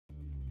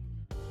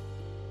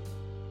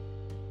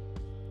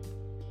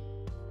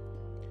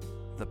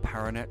the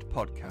Paranet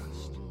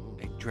podcast,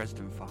 a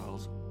Dresden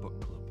Files book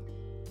club.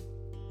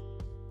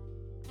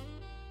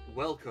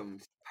 Welcome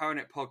to the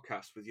Paranet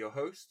podcast with your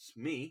hosts,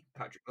 me,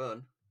 Patrick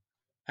Byrne.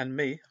 And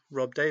me,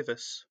 Rob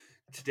Davis.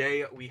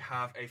 Today we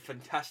have a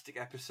fantastic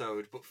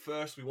episode, but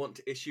first we want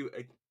to issue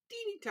a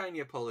teeny tiny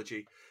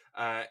apology.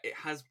 It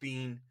has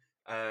been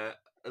a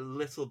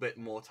little bit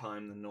more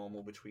time than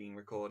normal between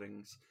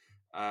recordings,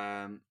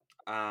 and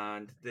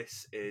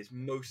this is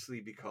mostly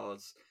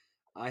because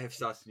I have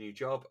started a new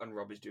job and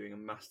Rob is doing a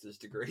master's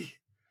degree.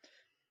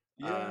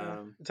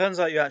 It turns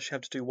out you actually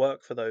have to do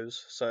work for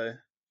those, so...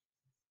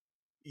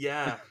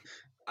 Yeah,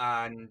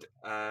 and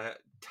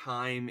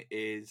time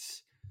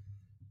is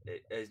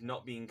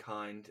not being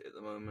kind at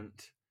the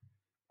moment.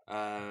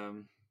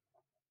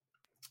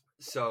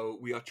 So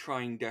we are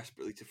trying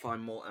desperately to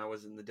find more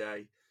hours in the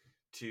day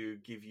to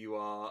give you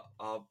our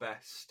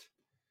best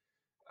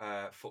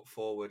foot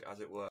forward,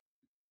 as it were.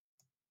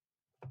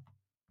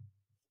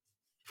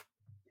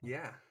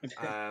 Yeah,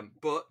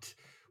 but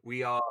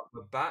we're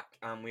back,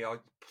 and we are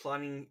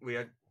planning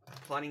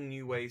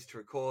new ways to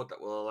record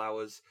that will allow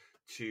us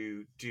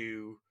to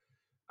do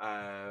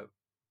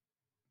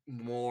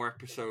more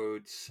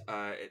episodes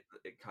at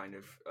kind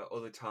of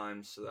other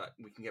times, so that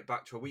we can get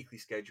back to a weekly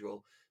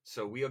schedule.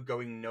 So we are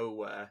going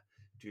nowhere.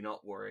 Do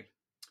not worry.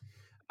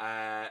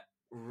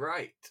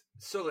 Right.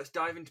 So let's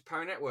dive into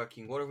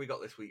paranetworking. What have we got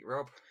this week,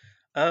 Rob?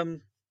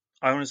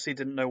 I honestly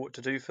didn't know what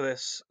to do for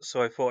this,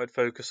 so I thought I'd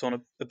focus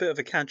on a bit of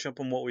a catch-up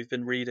on what we've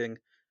been reading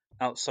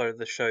outside of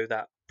the show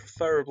that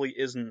preferably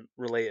isn't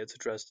related to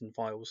Dresden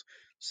Files.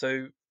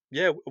 So,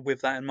 yeah,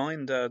 with that in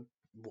mind,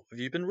 what have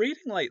you been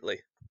reading lately?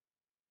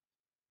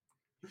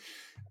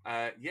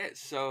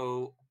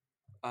 So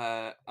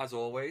as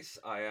always,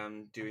 I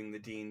am doing the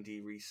D&D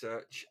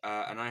research,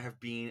 and I have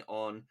been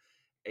on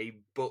a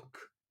book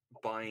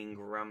buying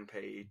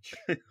rampage.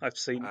 I've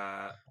seen...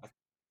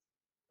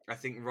 I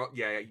think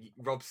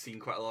Rob's seen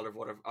quite a lot of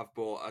what I've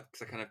bought,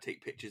 because I kind of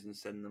take pictures and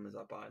send them as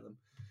I buy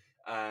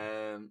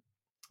them.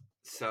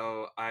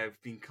 So I've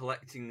been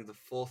collecting the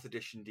 4th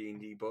edition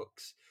D&D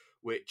books,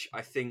 which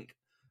I think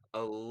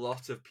a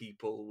lot of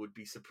people would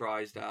be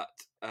surprised at.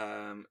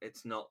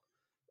 It's not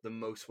the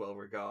most well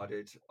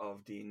regarded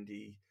of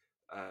D&D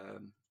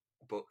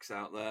books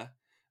out there,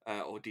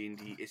 or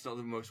D&D. It's not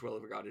the most well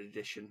regarded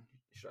edition,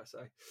 should I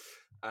say?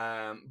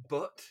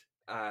 But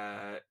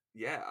I've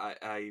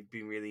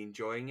been really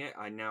enjoying it.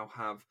 I now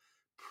have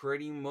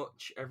pretty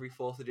much every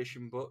 4th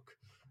edition book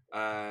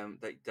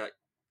that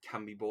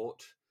can be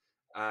bought.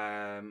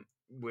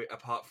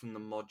 Apart from the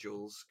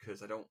modules,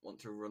 because I don't want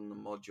to run the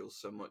modules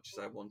so much as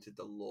I wanted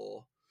the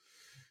lore.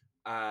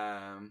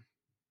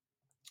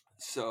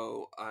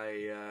 So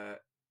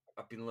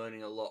I've been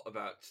learning a lot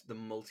about the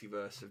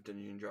multiverse of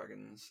Dungeons and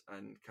Dragons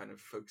and kind of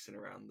focusing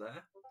around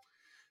there.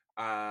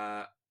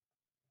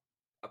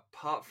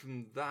 Apart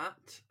from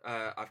that,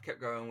 I've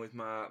kept going with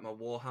my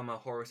Warhammer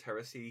Horus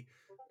Heresy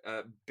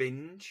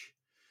binge,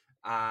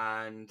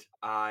 and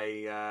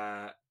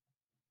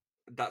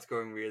that's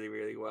going really,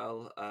 really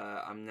well.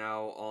 I'm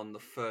now on the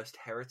first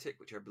Heretic,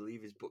 which I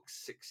believe is book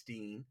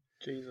 16.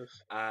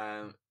 Jesus.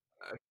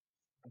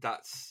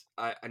 That's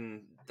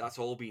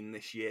all been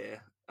this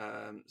year.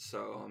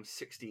 So I'm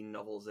 16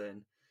 novels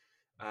in,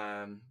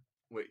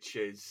 which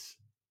is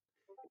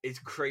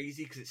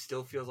crazy because it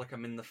still feels like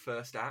I'm in the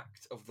first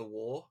act of the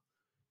war.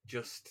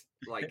 Just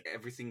like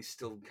everything's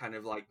still kind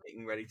of like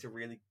getting ready to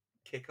really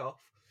kick off.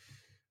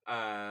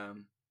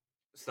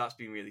 So that's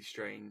been really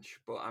strange,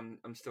 but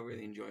I'm still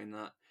really enjoying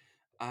that.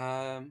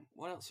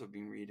 What else have I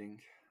been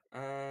reading?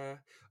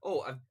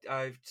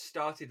 I've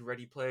started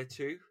Ready Player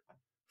 2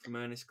 from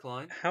Ernest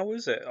Cline. How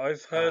is it?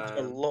 I've heard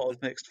a lot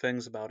of mixed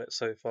things about it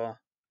so far.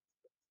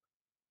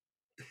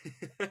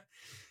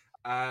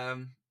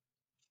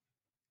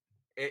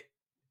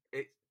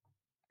 It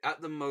at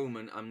the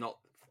moment I'm not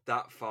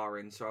that far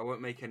in, so I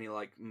won't make any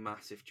like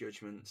massive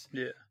judgments.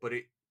 Yeah. But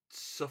it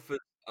suffers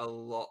a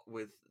lot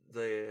with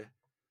the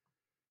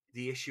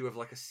issue of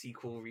like a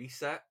sequel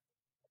reset,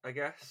 I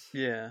guess.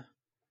 Yeah.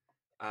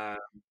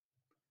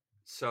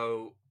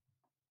 So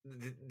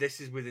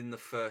this is within the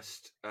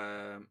first.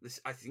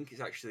 This I think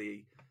is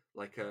actually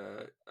like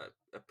a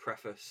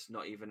preface,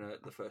 not even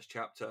the first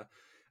chapter.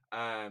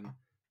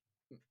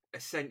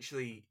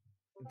 Essentially,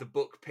 the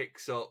book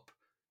picks up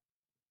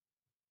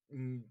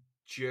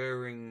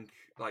during,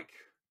 like,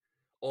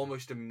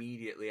 almost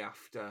immediately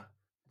after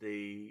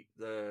the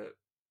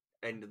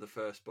end of the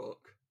first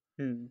book,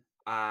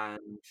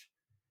 and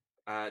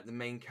the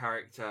main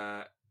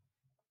character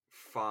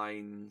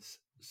finds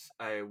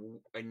a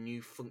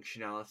new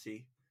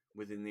functionality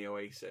within the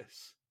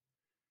Oasis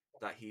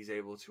that he's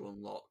able to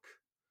unlock,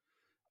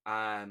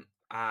 and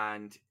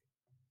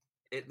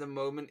at the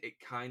moment it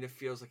kind of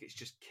feels like it's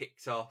just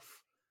kicked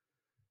off.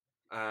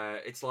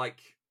 It's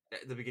like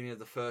at the beginning of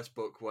the first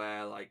book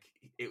where like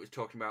it was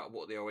talking about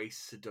what the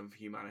Oasis had done for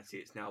humanity.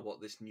 It's now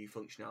what this new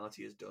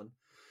functionality has done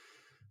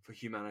for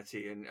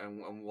humanity, and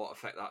what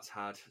effect that's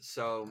had.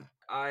 So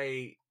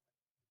I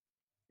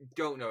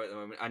don't know at the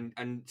moment,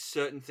 and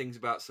certain things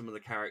about some of the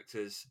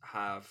characters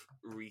have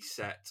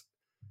reset.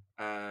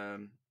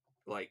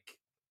 Like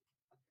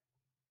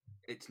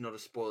it's not a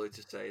spoiler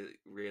to say that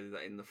really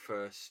that in the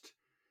first,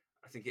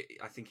 I think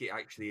it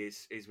actually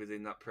is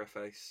within that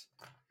preface.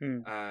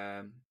 Hmm.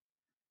 Um,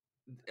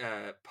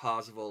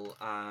 Parzival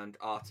and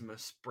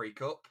Artemis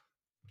break up.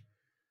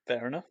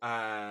 Fair enough.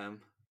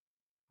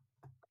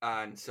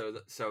 And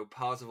so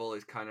Parzival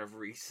is kind of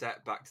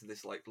reset back to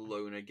this like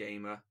loner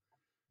gamer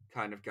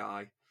kind of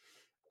guy.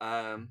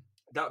 Um,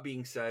 that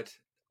being said,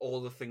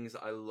 all the things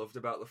that I loved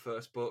about the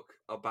first book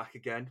are back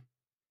again.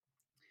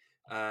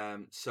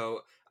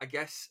 So I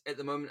guess at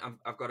the moment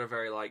I've got a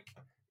very like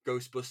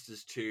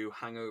Ghostbusters 2,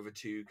 Hangover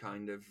 2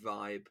 kind of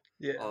vibe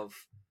Yeah. of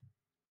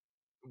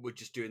we're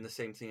just doing the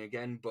same thing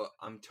again, but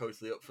I'm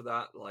totally up for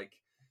that. Like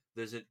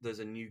there's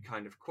a new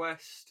kind of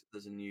quest,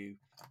 there's a new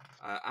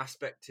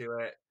aspect to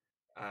it.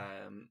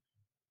 Um,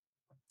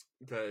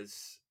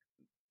 there's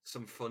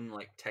some fun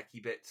like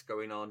techie bits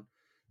going on.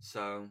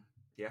 So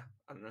yeah,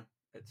 I don't know.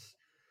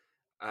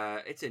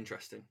 It's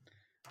interesting.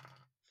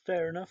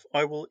 Fair enough.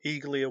 I will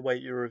eagerly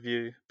await your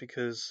review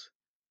because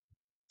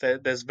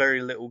there's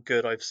very little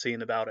good I've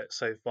seen about it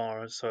so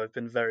far, so I've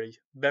been very,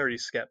 very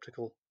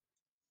skeptical.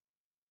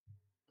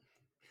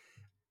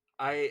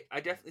 I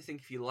definitely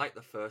think if you like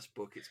the first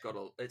book, it's got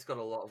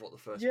a lot of what the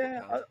first book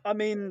Yeah, had. I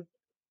mean,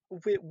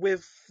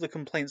 with the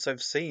complaints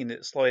I've seen,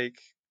 it's like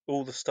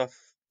all the stuff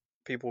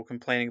people are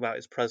complaining about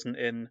is present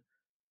in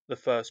the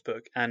first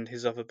book and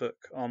his other book,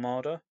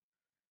 Armada,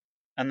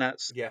 and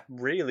that's Yeah,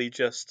 really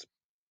just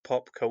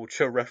pop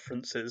culture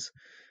references,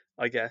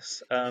 I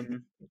guess.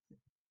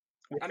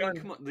 Which I mean,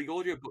 come on, the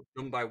audiobook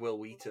done by Will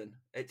Wheaton.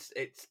 It's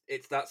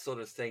that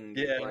sort of thing.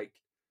 yeah, Like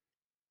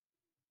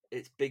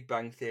it's Big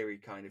Bang Theory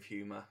kind of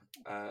humor.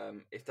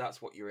 If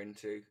that's what you're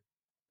into,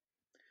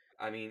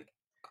 I mean,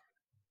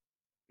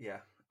 yeah,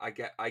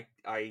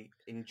 I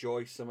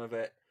enjoy some of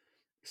it.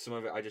 Some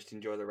of it I just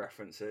enjoy the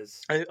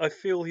references. I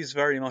feel he's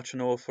very much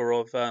an author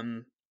of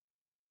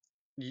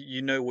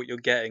you know what you're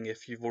getting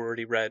if you've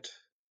already read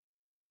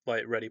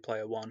like Ready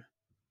Player One.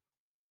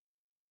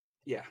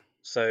 Yeah,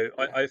 So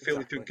yeah, I feel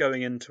if you're exactly.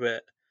 going into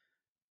it,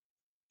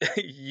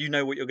 you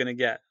know what you're going to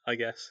get, I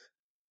guess,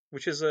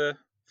 which is a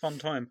fun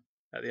time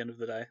at the end of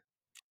the day.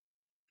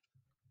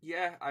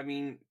 Yeah, I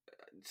mean,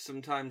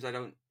 sometimes I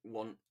don't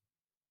want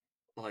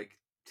like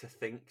to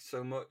think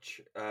so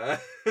much,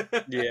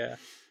 Yeah,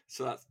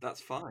 so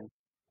that's fine.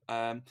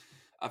 Um,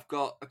 I've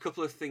got a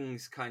couple of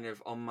things kind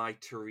of on my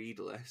to read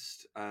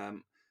list. Uh,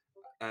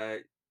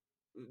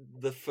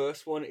 the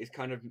first one is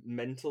kind of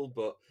mental,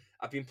 but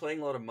I've been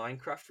playing a lot of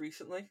Minecraft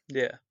recently.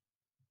 yeah,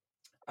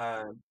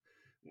 Um,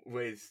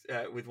 with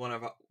one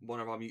of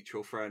our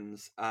mutual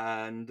friends,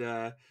 and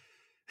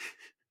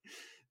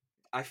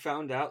I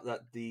found out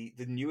that the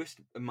newest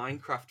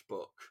Minecraft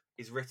book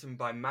is written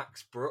by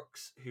Max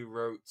Brooks, who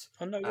wrote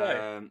oh no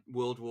way,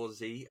 World War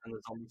Z and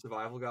the Zombie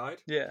Survival Guide,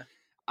 yeah,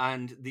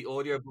 and the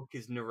audiobook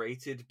is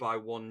narrated by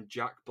one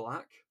Jack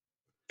Black.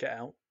 get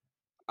out,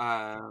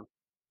 Uh,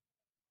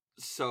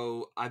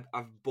 so I've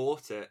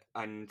bought it,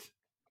 and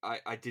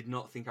I did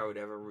not think I would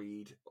ever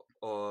read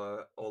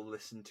or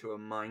listen to a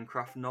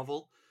Minecraft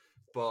novel,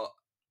 but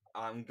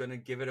I'm gonna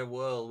give it a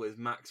whirl with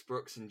Max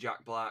Brooks and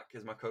Jack Black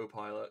as my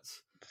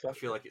co-pilots. I fuck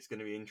feel it, like it's going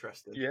to be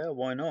interesting. yeah,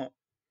 why not?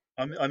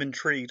 I'm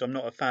intrigued. I'm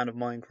not a fan of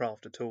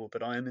Minecraft at all,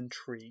 but I am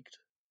intrigued.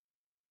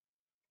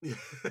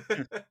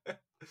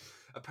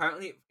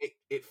 Apparently,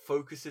 it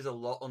focuses a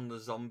lot on the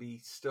zombie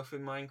stuff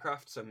in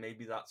Minecraft, so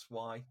maybe that's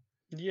why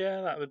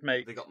Yeah,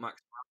 they got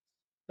Max.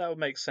 that would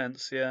make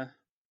sense. Yeah,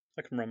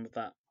 I can run with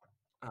that.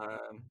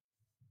 Um,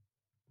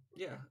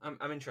 yeah,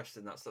 I'm interested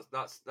in that. So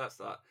that's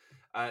that.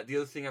 The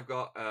other thing I've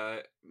got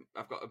a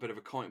bit of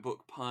a comic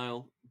book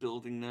pile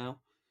building now.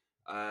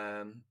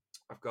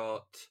 I've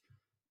got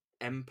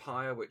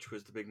Empire, which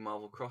was the big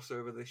Marvel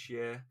crossover this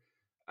year.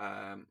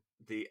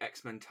 The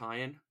X-Men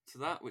tie-in to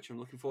that, which I'm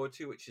looking forward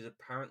to, which is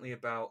apparently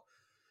about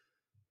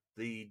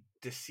the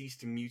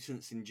deceased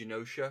mutants in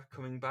Genosha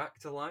coming back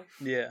to life.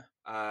 Yeah,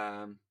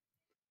 Um,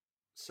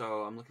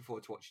 so I'm looking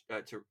forward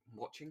to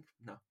watching,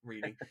 no,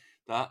 reading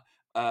that.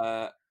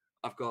 Uh,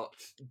 I've got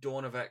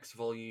Dawn of X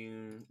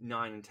Volume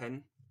 9 and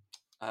 10.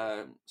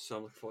 So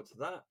I'm looking forward to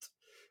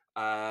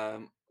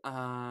that.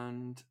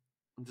 And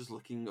I'm just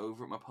looking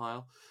over at my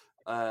pile.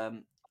 I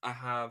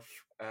have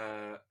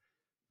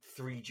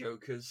Three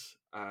Jokers,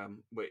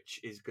 which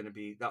is going to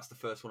be that's the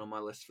first one on my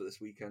list for this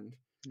weekend.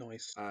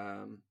 nice.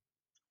 Um,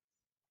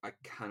 I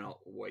cannot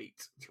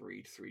wait to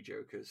read Three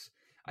Jokers.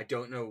 I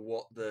don't know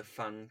what the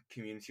fan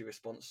community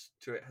response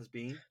to it has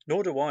been.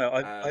 Nor do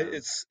I. Um,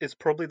 It's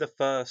probably the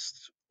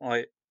first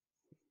like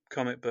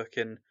comic book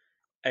in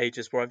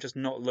ages where I've just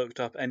not looked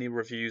up any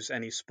reviews,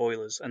 any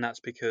spoilers, and that's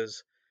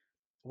because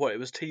what it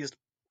was teased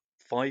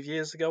 5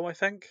 years ago, I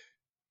think,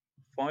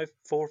 4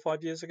 or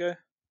 5 years ago,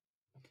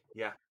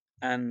 yeah,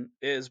 and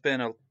it has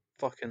been a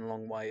fucking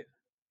long wait.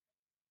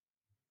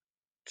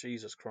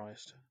 Jesus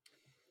Christ.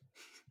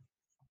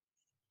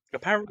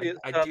 Apparently, it's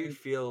I do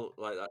feel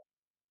like that.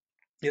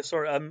 Yeah,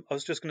 sorry. I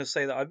was just going to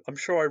say that I'm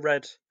sure I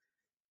read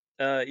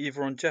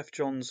either on Jeff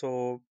Johns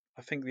or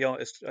I think the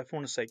artist. I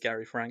want to say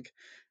Gary Frank.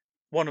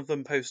 One of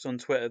them posted on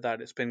Twitter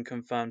that it's been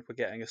confirmed we're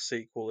getting a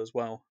sequel as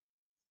well.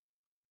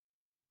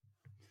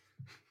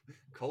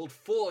 Called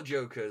Four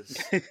Jokers.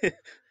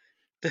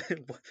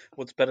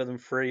 What's better than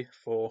 3?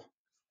 4.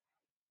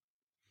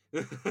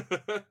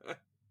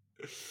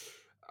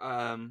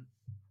 um.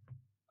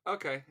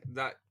 Okay,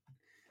 that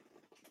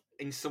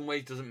in some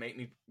ways doesn't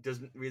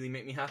really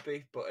make me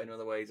happy, but in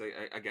other ways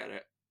I get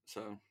it.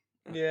 So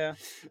Yeah.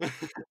 yeah.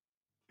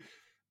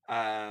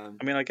 I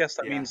mean, I guess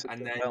that Yeah, means it and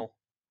did then well.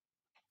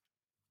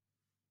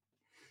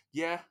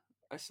 yeah,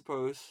 I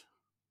suppose.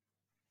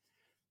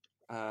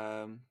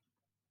 Um,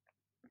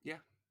 yeah,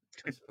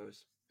 I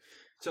suppose.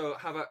 So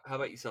how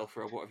about yourself,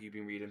 Rob? What have you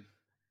been reading?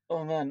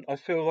 Oh man, I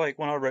feel like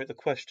when I wrote the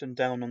question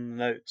down on the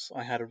notes,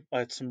 I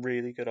had some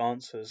really good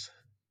answers,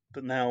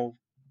 but now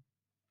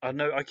I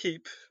know I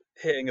keep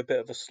hitting a bit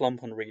of a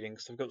slump on reading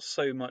because I've got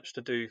so much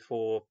to do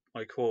for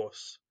my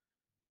course,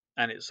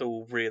 and it's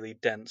all really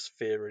dense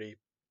theory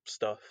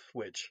stuff,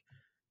 which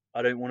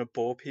I don't want to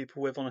bore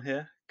people with on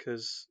here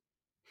because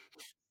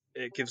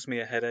it gives me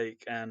a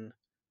headache and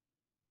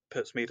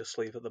puts me to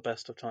sleep at the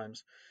best of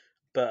times.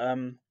 But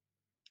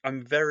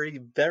I'm very,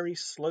 very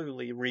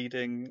slowly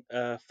reading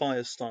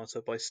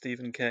Firestarter by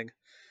Stephen King.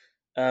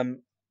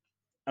 Um,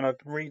 and I've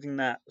been reading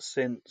that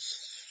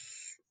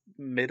since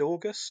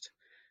mid-August,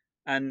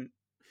 and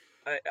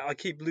I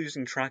keep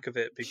losing track of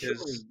it Surely,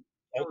 because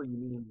surely you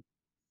mean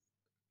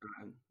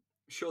um,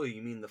 surely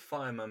you mean The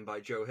Fireman by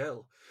Joe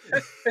Hill.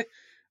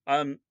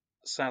 um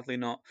sadly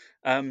not.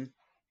 Um,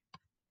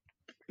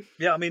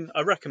 yeah, I mean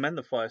I recommend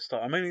the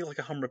Firestarter. I'm only like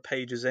 100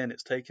 pages in.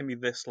 It's taken me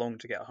this long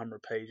to get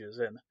 100 pages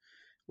in,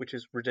 which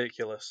is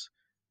ridiculous.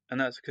 And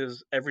that's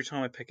because every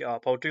time I pick it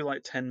up, I'll do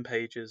like 10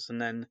 pages and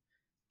then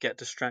get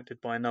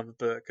distracted by another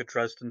book. A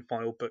Dresden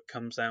File book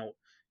comes out.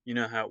 You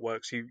know how it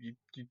works. You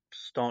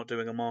start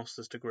doing a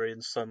master's degree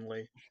and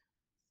suddenly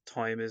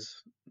time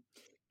is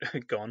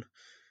gone.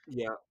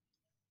 Yeah.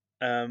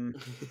 Um,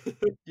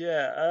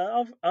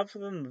 yeah, other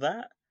than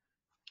that,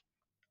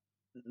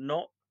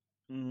 not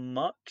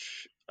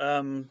much.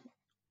 I've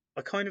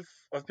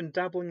been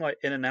dabbling like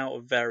in and out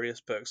of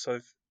various books. So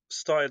I've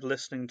started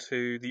listening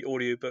to the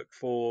audiobook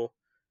for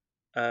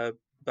uh,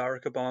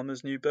 Barack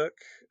Obama's new book,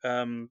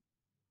 um,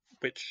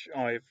 which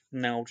I've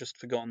now just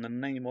forgotten the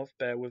name of.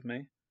 Bear with me.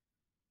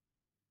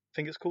 I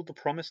think it's called The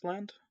Promised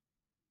Land.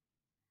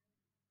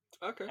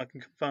 Okay. I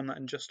can confirm that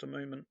in just a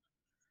moment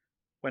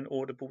when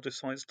Audible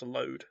decides to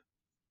load.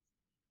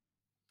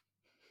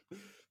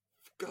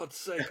 For God's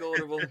sake,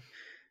 Audible.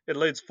 It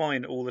loads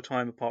fine all the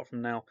time apart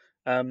from now.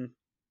 Um,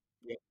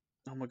 Yeah.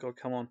 oh my god,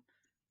 come on.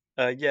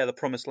 Yeah, The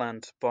Promised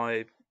Land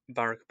by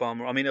Barack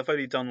Obama. I mean, I've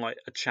only done like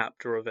a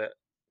chapter of it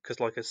because,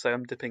 like I say,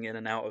 I'm dipping in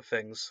and out of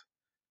things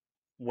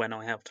when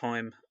I have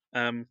time.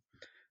 Um,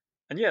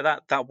 and yeah,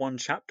 that one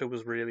chapter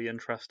was really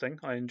interesting.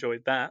 I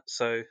enjoyed that,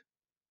 so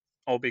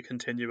I'll be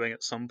continuing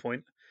at some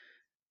point.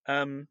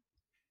 Um,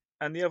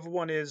 and the other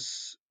one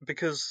is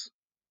because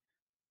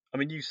I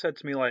mean, you said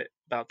to me like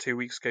about 2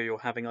 weeks ago you're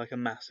having like a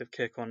massive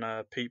kick on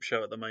a Peep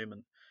Show at the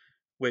moment,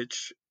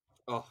 which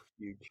Oh,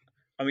 huge.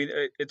 I mean,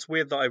 it's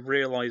weird that I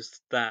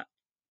realised that.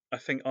 I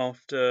think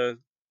after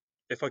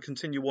if I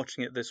continue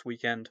watching it this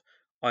weekend,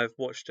 I've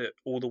watched it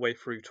all the way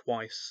through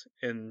twice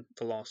in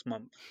the last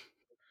month,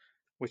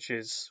 which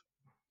is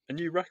a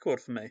new record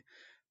for me.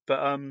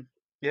 But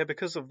yeah,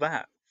 because of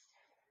that,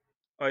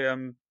 I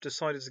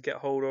decided to get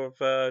hold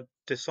of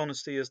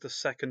 "Dishonesty is the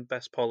Second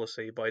Best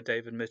Policy" by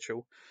David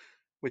Mitchell,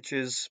 which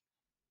is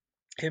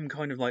him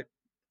kind of like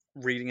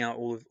reading out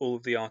all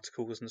of the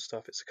articles and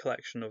stuff. It's a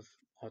collection of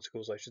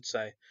articles, I should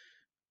say,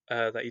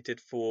 that he did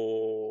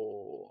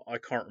for I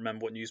can't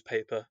remember what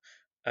newspaper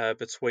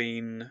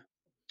between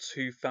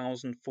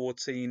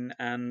 2014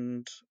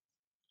 and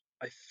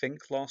I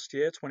think last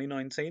year,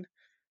 2019.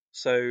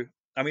 So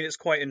I mean, it's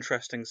quite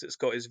interesting because it's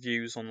got his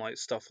views on like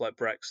stuff like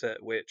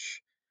Brexit,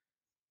 which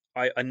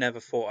I never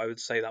thought I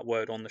would say that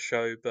word on the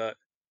show, but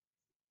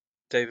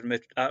David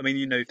Mitch. I mean,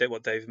 you know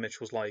what David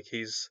Mitchell's like.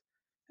 His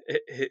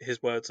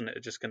words on it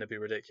are just going to be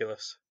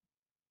ridiculous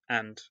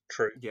and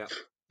true. Yeah.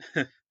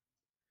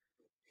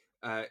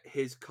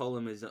 His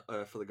column is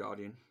for the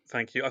Guardian.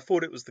 Thank you. I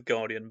thought it was the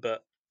Guardian,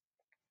 but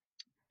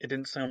it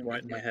didn't sound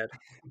right in my head.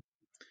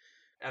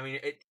 I mean,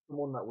 it's the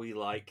one that we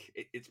like.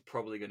 It's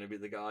probably going to be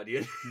the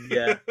Guardian.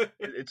 Yeah,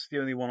 it's the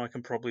only one I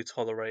can probably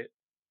tolerate,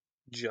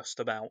 just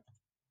about.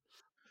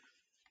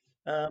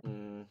 Um,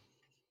 Mm,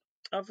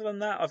 other than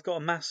that, I've got a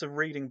massive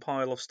reading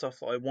pile of stuff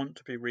that I want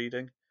to be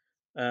reading.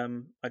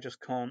 I just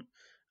can't.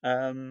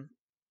 Um,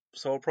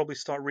 so I'll probably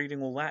start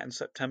reading all that in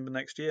September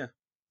next year.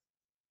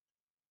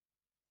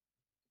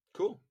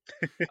 cool.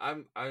 I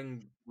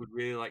would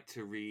really like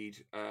to read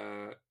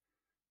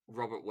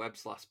Robert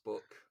Webb's last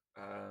book.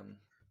 Um,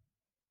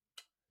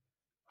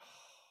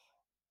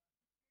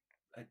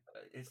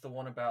 it's the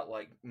one about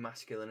like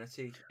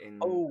masculinity in.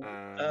 Oh,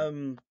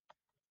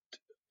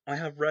 I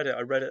have read it.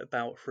 I read it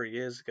about 3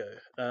 years ago.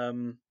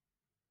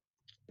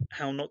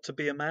 How Not to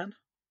Be a Man.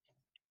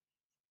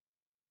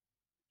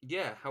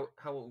 Yeah,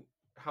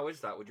 how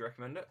is that? Would you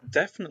recommend it?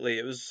 Definitely,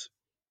 it was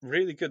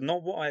really good.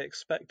 Not what I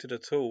expected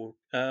at all.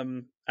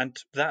 And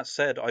that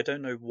said, I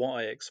don't know what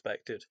I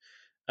expected.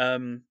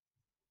 Um,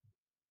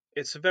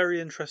 it's a very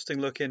interesting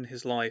look in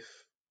his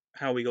life,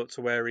 how he got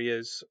to where he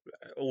is,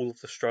 all of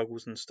the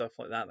struggles and stuff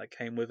like that that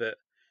came with it,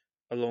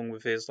 along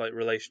with his like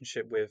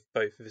relationship with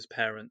both of his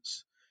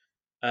parents.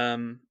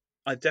 Um,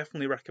 I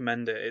definitely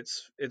recommend it.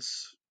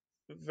 It's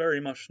very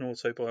much an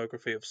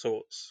autobiography of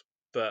sorts,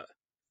 but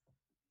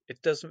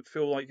it doesn't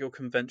feel like your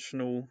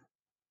conventional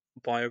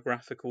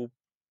biographical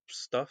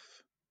stuff,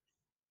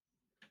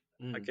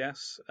 I Mm.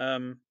 guess.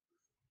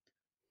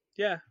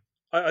 Yeah,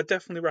 I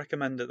definitely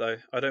recommend it though.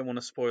 I don't want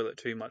to spoil it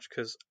too much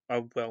because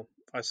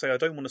I say I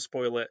don't want to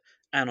spoil it,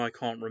 and I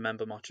can't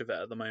remember much of it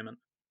at the moment.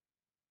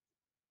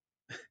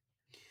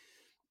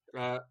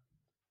 Uh,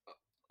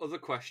 Other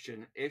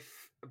question: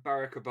 if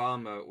Barack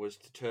Obama was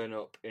to turn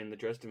up in the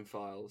Dresden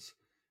Files,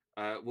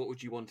 what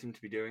would you want him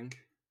to be doing?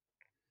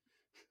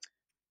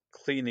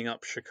 Cleaning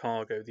up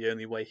Chicago the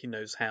only way he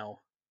knows how,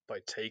 by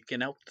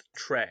taking out the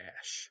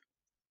trash.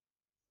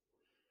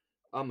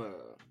 I'm a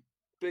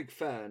big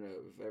fan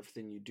of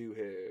everything you do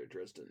here,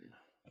 Dresden.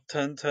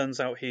 Turns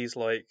out he's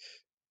like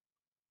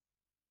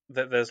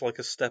that. There's like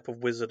a step of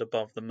wizard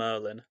above the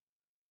Merlin,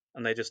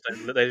 and they just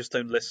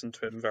don't listen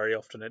to him very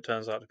often. It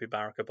turns out to be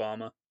Barack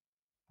Obama.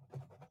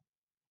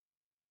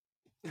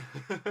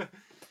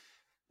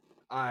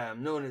 I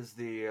am known as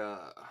the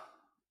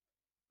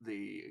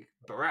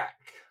Barack.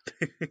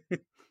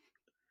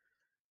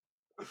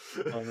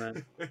 Oh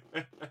man,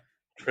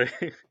 Cra-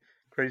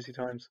 crazy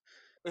times.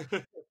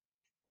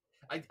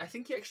 I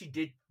think he actually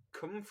did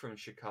come from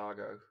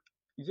Chicago.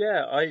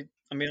 Yeah, I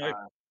mean, I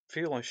Uh,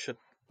 feel I should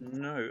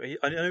know.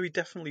 I know he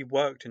definitely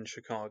worked in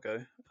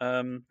Chicago.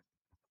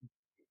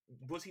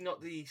 was he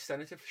not the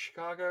senator for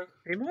Chicago?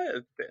 He might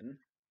have been.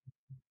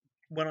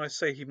 When I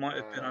say he might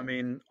have been, I Um,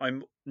 mean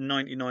I'm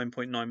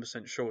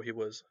 99.9% sure he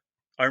was.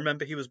 I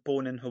remember he was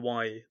born in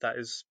Hawaii. That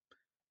is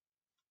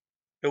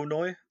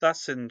Illinois.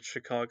 That's in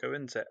Chicago,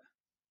 isn't it?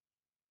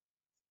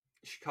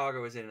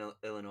 Chicago is in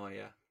Illinois,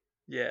 yeah,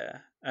 Yeah,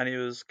 and he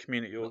was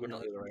community not the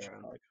organizer other in way around.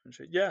 Chicago and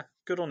shit. Yeah,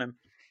 good on him.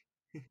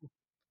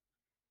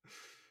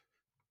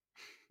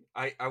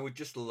 I would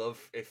just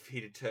love if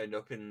he'd have turned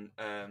up in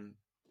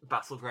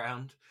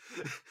Battleground.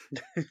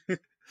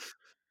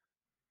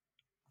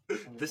 Oh,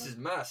 This man. is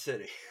my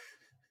city.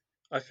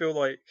 I feel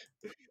like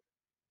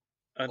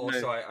I don't know.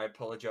 Also, I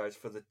apologize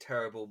for the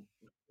terrible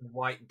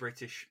white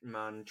British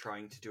man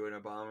trying to do an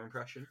Obama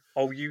impression.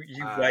 Oh, you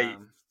wait.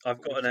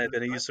 I've got Which an is nice.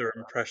 Ebenezer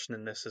impression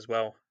in this as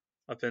well.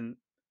 I've been.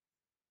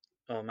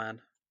 Oh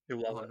man,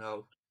 you'll love Oh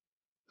no.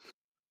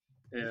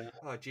 it.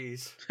 Oh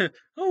jeez. Yeah.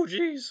 Oh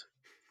jeez.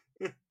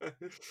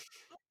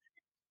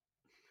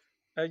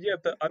 Yeah,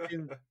 but I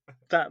mean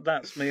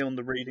that's me on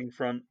the reading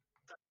front.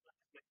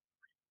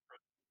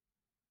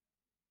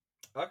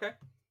 Okay.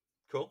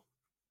 Cool.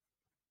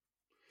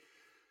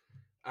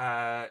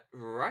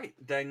 Right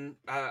then.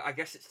 I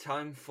guess it's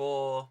time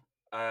for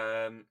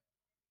um,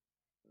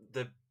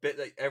 the bit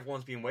that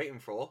everyone's been waiting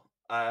for.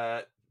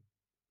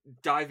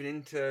 Diving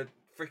into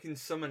freaking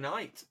Summer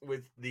Night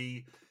with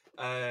the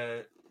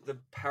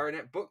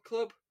Paranet Book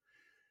Club,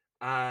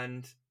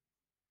 and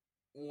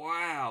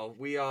wow,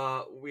 we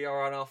are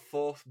on our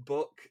fourth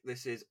book.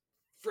 This is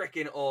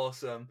freaking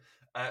awesome.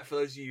 For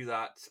those of you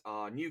that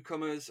are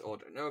newcomers or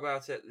don't know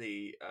about it,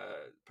 the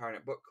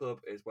Paranet Book Club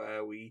is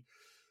where we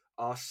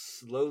are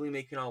slowly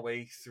making our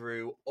way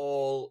through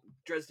all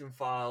Dresden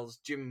Files,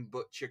 Jim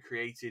Butcher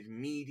created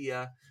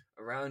media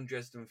around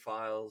Dresden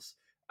Files.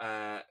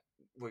 Uh,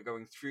 we're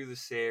going through the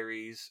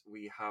series.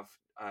 We have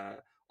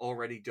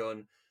already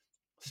done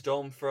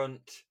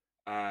Stormfront,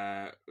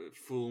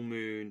 Full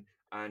Moon,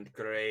 and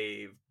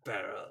Grave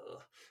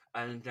Peril,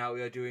 and now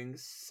we are doing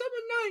Summer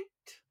Night.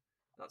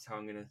 That's how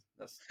I'm gonna.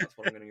 That's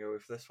what I'm gonna go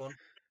with this one.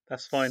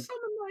 That's fine. Summer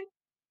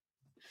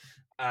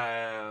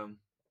Night.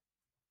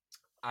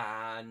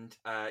 And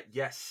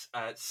yes,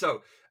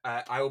 so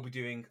I will be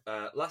doing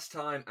last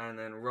time, and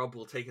then Rob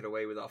will take it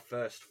away with our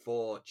first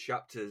four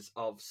chapters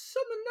of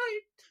Summer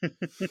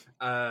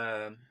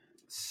Night.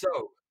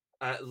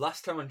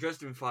 Last time on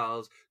Dresden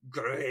Files,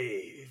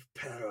 Grave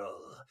Peril.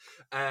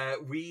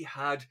 We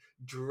had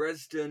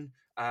Dresden,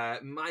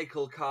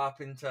 Michael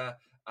Carpenter,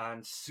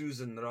 and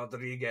Susan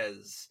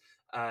Rodriguez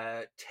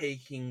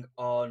taking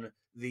on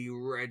the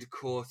Red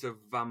Court of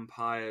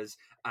Vampires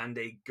and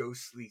a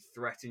ghostly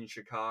threat in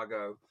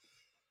Chicago.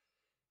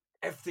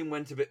 Everything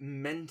went a bit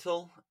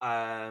mental.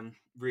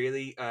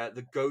 Really,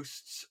 the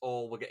ghosts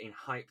all were getting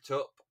hyped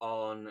up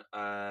on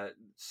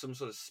some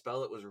sort of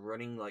spell that was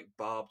running like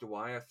barbed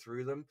wire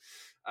through them.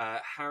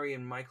 Harry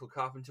and Michael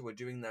Carpenter were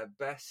doing their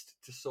best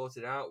to sort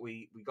it out.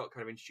 We got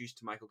kind of introduced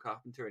to Michael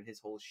Carpenter and his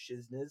whole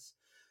shizness.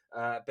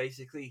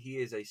 Basically, he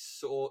is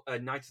a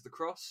Knight of the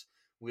Cross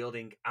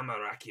wielding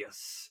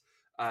Amarachius,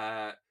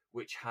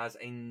 which has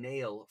a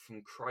nail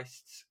from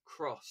Christ's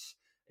cross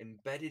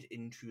embedded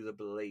into the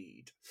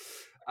blade.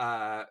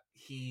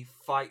 He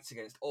fights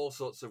against all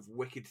sorts of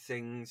wicked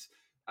things.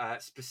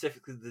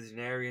 specifically the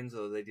Zenarians,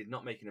 although they did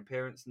not make an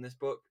appearance in this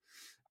book.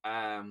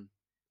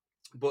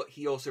 But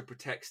he also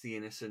protects the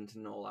innocent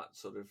and all that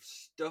sort of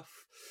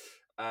stuff.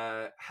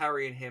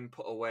 Harry and him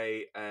put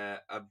away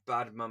a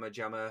bad mama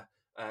jamma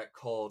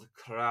called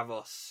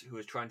Kravos, who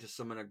was trying to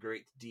summon a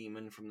great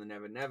demon from the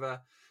Never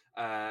Never.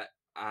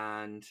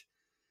 And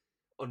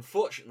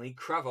unfortunately,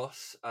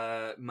 Kravos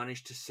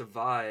managed to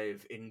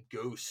survive in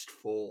ghost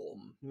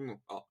form.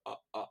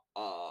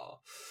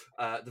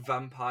 The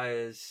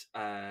vampires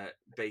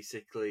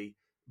basically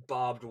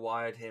barbed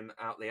wired him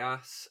out the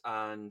ass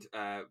and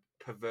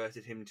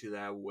perverted him to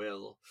their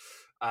will,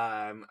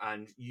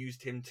 and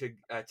used him to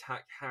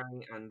attack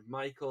Harry and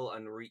Michael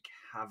and wreak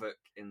havoc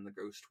in the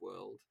ghost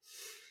world.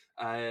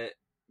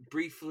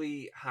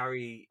 Briefly,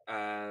 Harry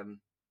and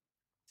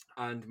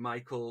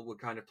Michael were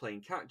kind of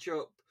playing catch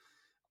up.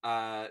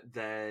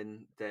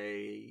 Then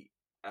they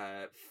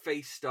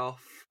faced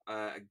off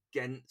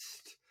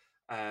against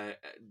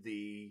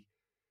the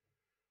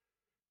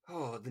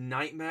the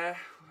Nightmare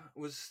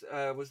was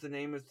the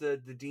name of the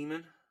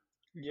demon,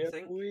 I Yeah,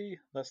 think. boy,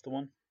 that's the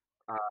one.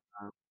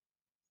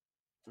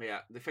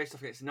 Yeah, they faced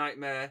off against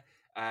Nightmare.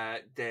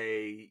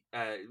 They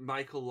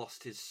Michael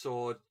lost his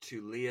sword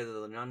to Leah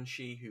the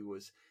Lananshi, who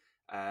was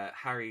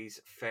Harry's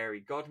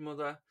fairy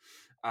godmother.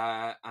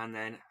 And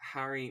then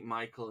Harry,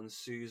 Michael, and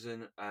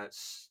Susan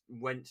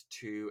went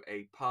to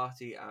a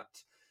party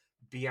at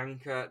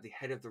Bianca, the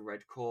head of the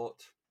Red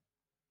Court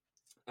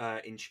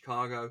in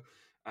Chicago,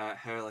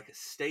 her like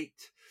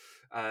estate.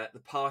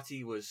 The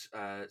party was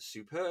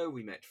superb.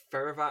 We met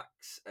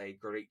Ferrovax, a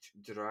great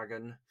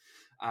dragon,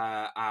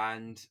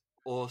 and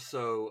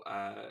also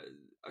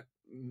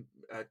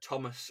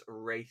Thomas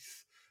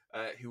Wraith,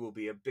 who will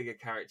be a bigger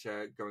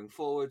character going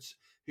forwards,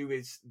 who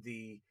is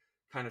the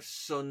kind of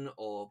son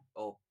or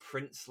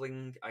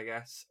princeling, I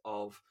guess,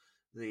 of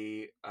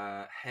the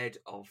head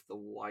of the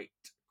White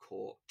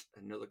Court,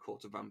 another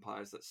court of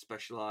vampires that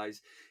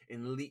specialize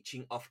in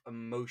leeching off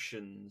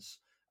emotions,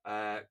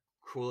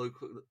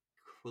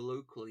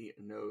 colloquially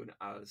known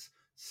as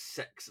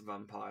sex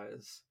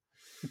vampires.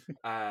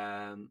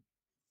 Um,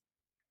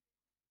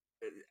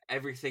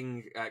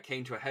 Everything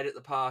came to a head at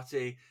the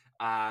party,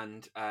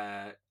 and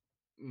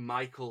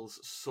Michael's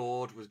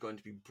sword was going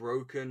to be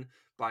broken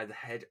by the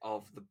head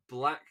of the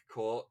Black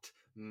Court,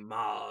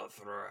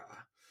 Marthra.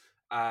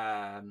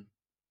 Not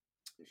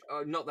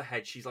the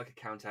head, she's like a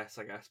countess,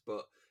 I guess,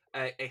 but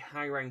a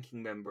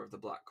high-ranking member of the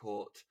Black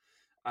Court.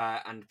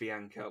 And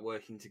Bianca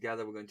working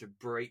together, we're going to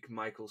break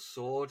Michael's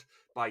sword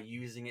by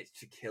using it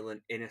to kill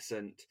an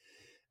innocent.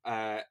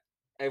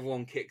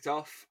 Everyone kicked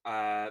off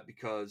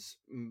because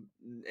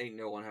ain't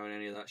no one having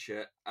any of that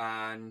shit.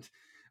 And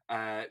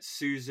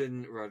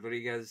Susan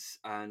Rodriguez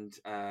and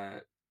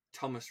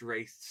Thomas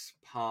Wraith's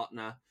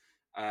partner,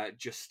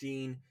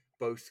 Justine,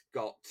 both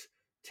got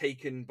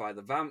taken by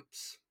the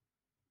vamps.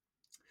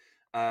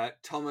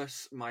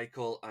 Thomas,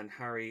 Michael, and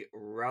Harry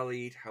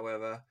rallied,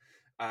 however,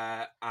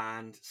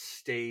 and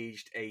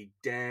staged a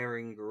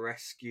daring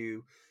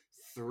rescue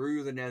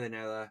through the Nether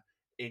Nether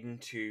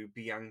into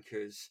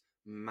Bianca's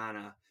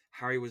manor.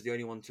 Harry was the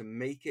only one to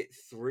make it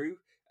through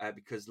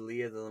because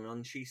Leah the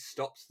Lananshi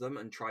stopped them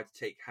and tried to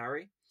take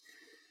Harry.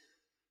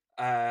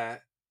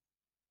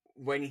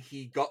 When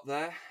he got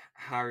there,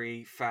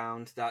 Harry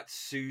found that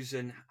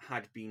Susan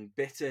had been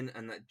bitten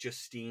and that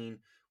Justine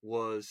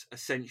was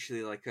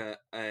essentially like a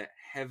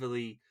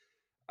heavily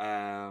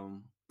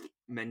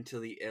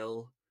mentally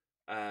ill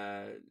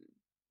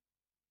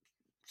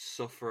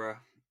sufferer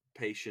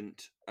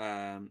patient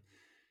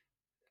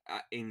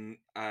in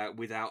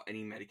without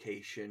any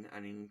medication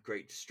and in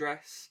great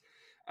distress.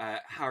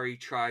 Harry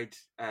tried.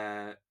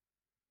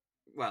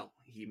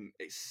 He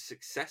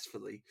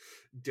successfully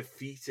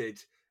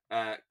defeated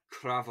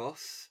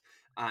Kravos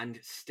and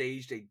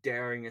staged a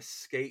daring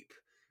escape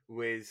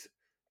with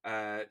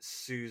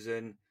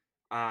Susan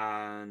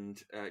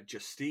and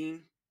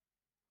Justine.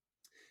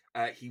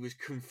 He was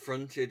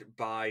confronted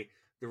by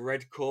the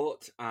Red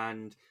Court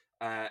and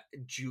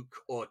Duke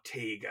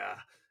Ortega,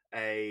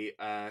 a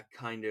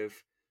kind of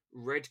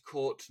Red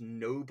Court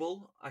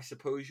noble, I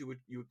suppose you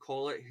would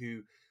call it,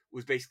 who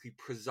was basically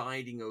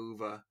presiding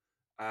over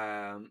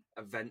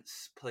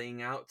events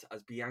playing out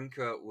as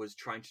Bianca was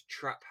trying to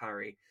trap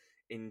Harry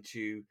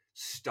into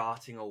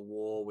starting a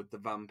war with the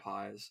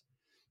vampires,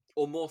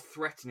 or more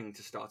threatening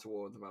to start a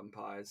war with the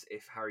vampires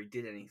if Harry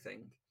did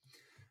anything.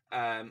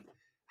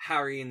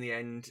 Harry, in the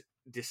end,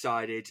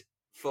 decided,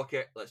 fuck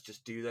it, let's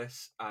just do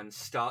this, and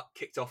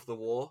kicked off the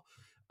war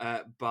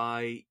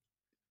by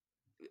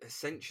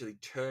essentially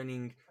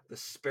turning the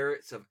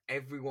spirits of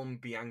everyone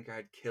Bianca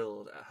had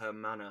killed at her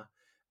manor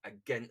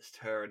against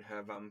her and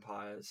her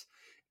vampires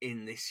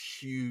in this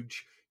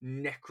huge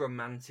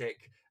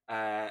necromantic,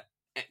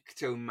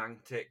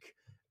 ectomantic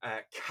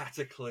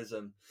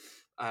cataclysm,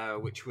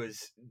 which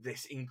was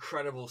this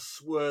incredible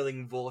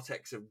swirling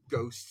vortex of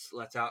ghosts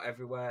let out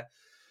everywhere.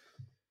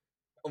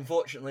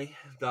 Unfortunately,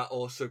 that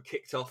also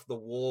kicked off the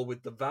war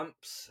with the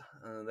vamps.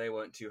 They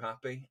weren't too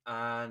happy,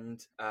 and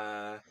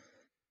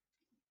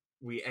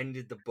we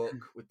ended the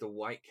book with the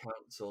White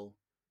Council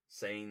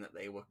saying that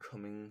they were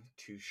coming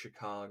to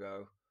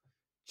Chicago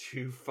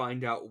to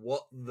find out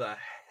what the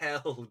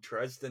hell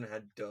Dresden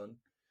had done.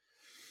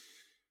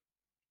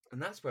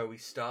 And that's where we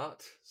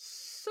start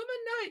Summer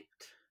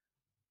Night.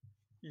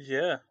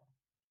 Yeah.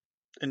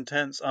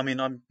 Intense. I mean,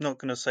 I'm not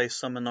going to say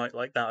Summer Night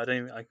like that. I don't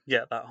even I can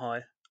get that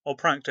high. I'll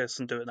practice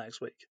and do it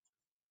next week.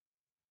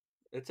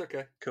 It's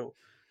okay. Cool.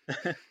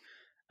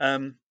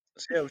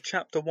 So yeah, with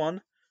chapter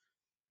 1,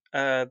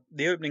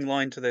 the opening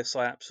line to this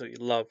I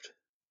absolutely loved.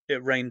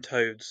 It rained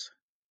toads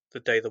the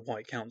day the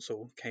White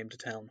Council came to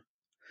town.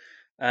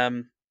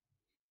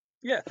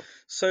 Yeah,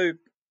 so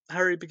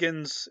Harry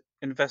begins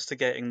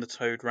investigating the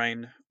toad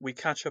rain. We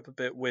catch up a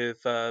bit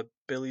with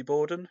Billy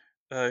Borden,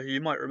 who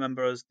you might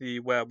remember as the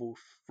werewolf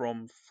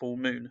from Full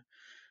Moon.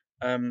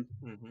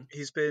 Mm-hmm.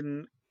 He's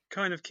been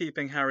kind of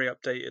keeping Harry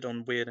updated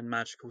on weird and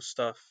magical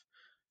stuff.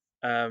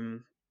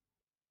 Um,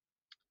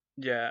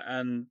 yeah,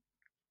 and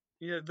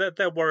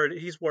they're worried.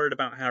 He's worried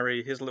about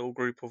Harry. His little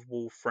group of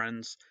wolf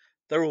friends,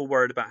 they're all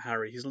worried about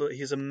Harry.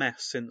 He's a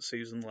mess since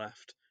Susan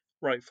left,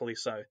 rightfully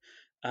so.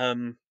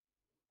 Um,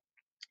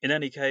 in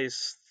any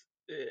case,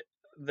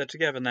 they're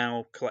together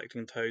now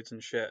collecting toads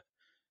and shit.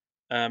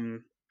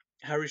 Um,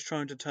 Harry's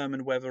trying to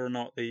determine whether or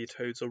not the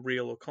toads are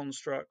real or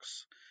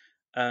constructs.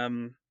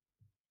 Um,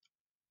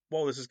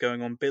 while this is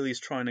going on, Billy's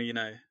trying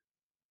to,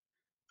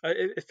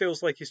 it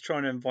feels like he's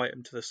trying to invite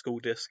him to the school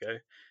disco.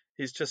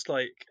 He's just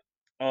like,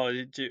 "Oh,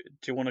 do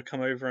you want to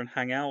come over and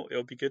hang out?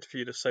 It'll be good for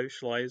you to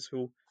socialize.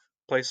 We'll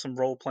play some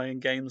role playing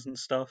games and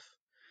stuff."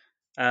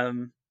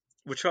 Um,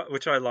 which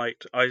I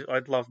liked.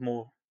 I'd love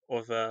more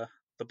of the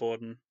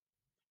Borden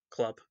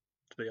Club,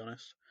 to be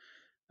honest.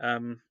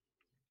 Um,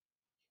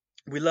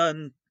 we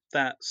learn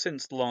that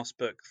since the last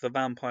book, the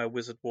Vampire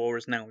Wizard War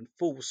is now in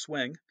full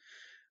swing.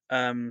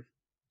 Um,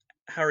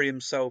 Harry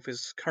himself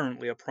is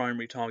currently a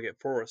primary target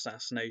for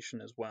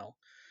assassination as well.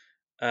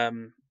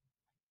 Um,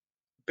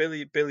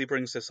 Billy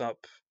brings this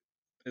up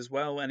as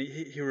well, and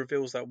he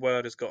reveals that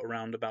word has got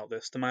around about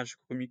this. The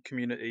magical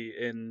community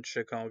in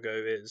Chicago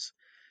is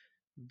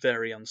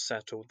very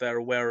unsettled. They're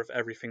aware of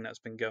everything that's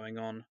been going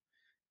on.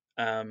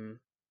 And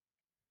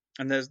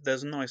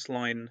there's a nice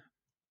line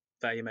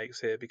that he makes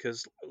here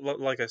because,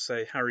 like I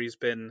say, Harry's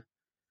been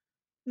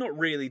not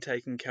really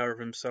taking care of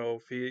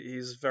himself.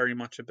 He's very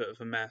much a bit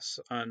of a mess,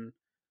 and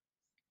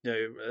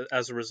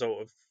as a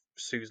result of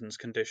Susan's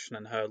condition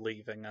and her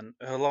leaving, and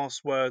her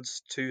last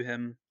words to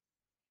him,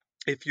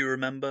 if you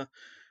remember,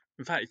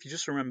 in fact, if you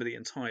just remember the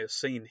entire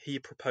scene, he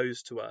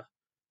proposed to her,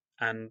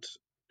 and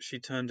she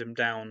turned him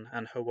down,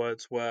 and her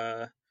words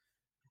were,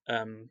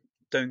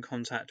 "Don't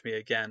contact me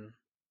again.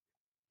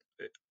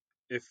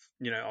 If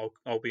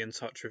I'll be in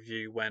touch with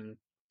you when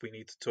we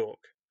need to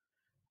talk,"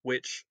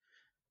 which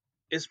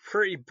is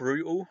pretty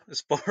brutal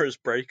as far as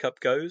breakup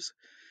goes.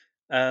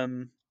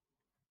 Um,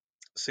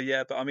 so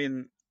yeah, but I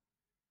mean,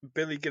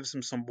 Billy gives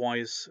him some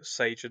wise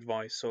sage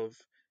advice of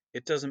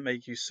it doesn't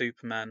make you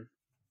Superman.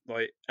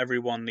 Like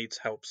everyone needs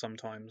help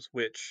sometimes,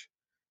 which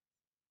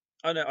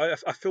I know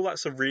I feel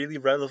that's a really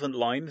relevant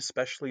line,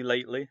 especially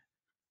lately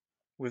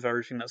with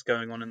everything that's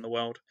going on in the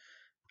world.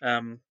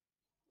 Um,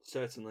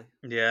 Certainly.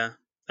 yeah,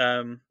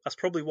 that's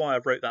probably why I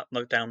wrote that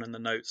note down in the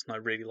notes, and I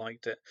really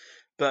liked it.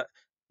 But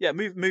yeah,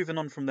 moving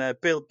on from there,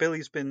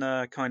 Billy's been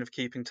kind of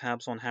keeping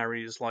tabs on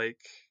Harry's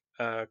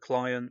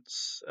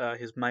clients,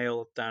 his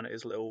mail down at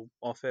his little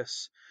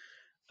office.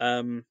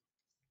 Um,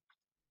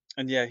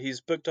 and yeah,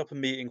 he's booked up a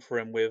meeting for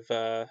him with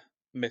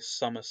Miss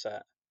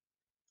Somerset,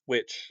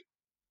 which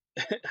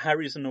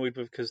Harry's annoyed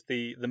with because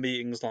the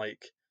meeting's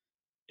like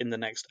in the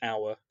next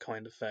hour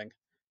kind of thing,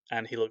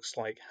 and he looks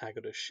like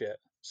haggard as shit.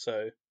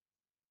 So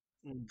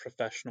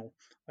professional,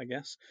 I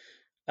guess.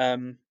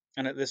 And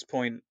at this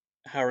point,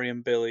 Harry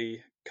and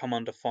Billy come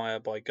under fire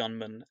by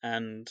gunmen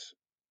and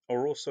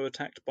are also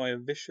attacked by a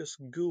vicious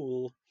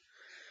ghoul.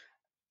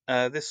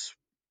 This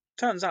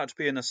turns out to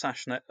be an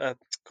assassination.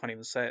 Can't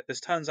even say it.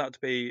 This turns out to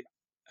be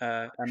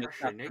an Assassination.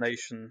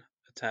 assassination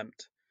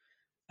attempt,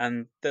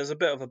 and there's a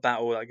bit of a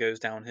battle that goes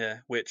down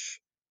here,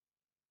 which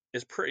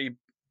is pretty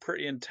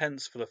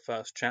intense for the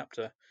first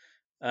chapter.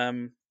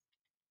 Um,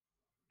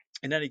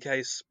 in any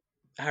case,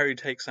 Harry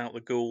takes out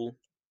the ghoul.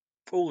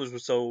 All is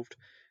resolved,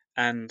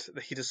 and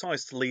he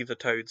decides to leave the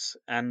toads.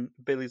 And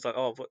Billy's like,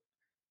 "Oh,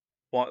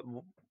 what?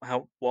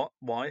 How? What?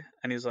 Why?"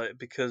 And he's like,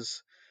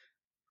 "Because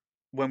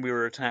when we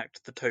were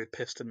attacked, the toad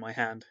pissed in my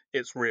hand.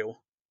 It's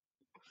real."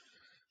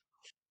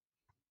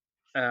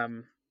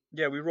 Um,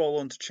 yeah, we roll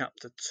on to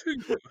chapter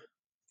 2.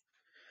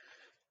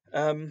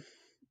 Um,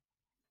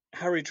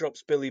 Harry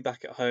drops Billy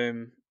back at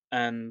home,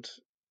 and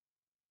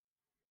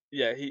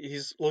yeah,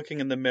 he's looking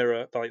in the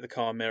mirror, like the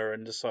car mirror,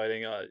 and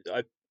deciding,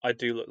 I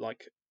do look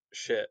like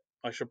shit.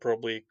 I should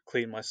probably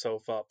clean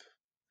myself up.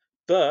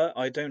 But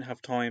I don't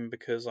have time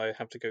because I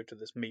have to go to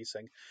this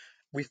meeting.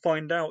 We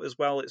find out as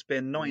well it's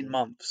been 9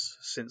 months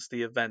since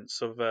the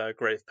events of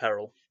Grave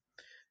Peril.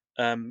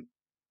 Um,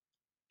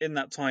 in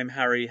that time,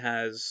 Harry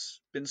has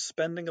been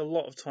spending a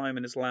lot of time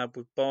in his lab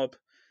with Bob,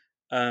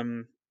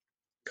 um,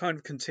 kind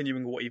of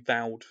continuing what he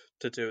vowed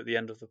to do at the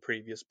end of the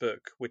previous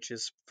book, which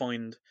is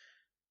find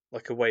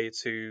like a way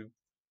to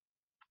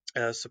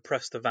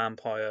suppress the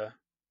vampire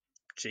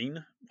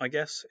gene, I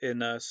guess,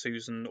 in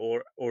Susan,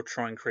 or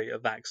try and create a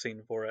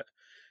vaccine for it.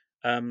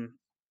 Um,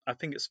 I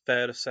think it's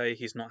fair to say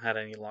he's not had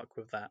any luck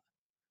with that.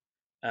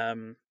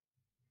 Um,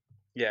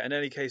 yeah, in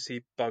any case,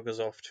 he buggers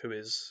off to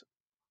his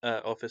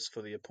office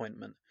for the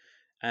appointment.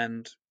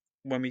 And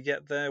when we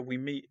get there, we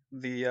meet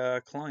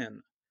the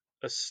client,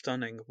 a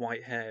stunning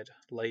white haired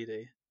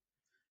lady.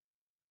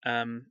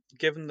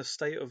 Given the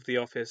state of the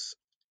office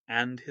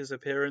and his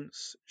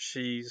appearance,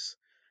 she's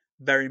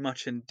very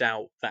much in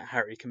doubt that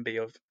Harry can be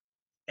of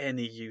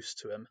any use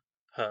to him.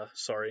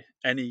 Sorry,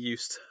 any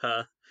use to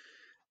her.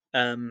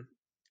 Um,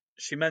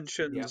 she Yeah.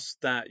 mentions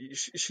that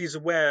she's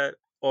aware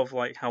of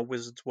like how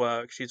wizards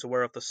work. She's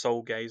aware of the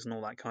soul gaze and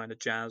all that kind of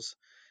jazz.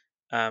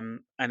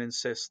 And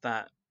insists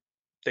that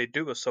they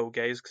do a soul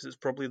gaze because it's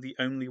probably the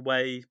only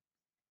way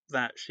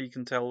that she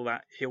can tell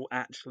that he'll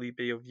actually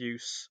be of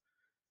use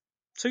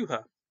to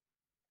her.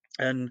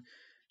 And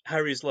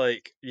Harry's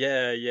like,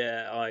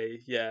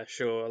 yeah,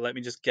 sure. Let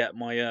me just get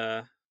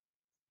my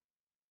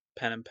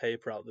pen and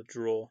paper out the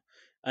drawer.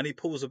 And he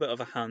pulls a bit of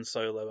a Han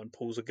Solo and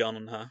pulls a gun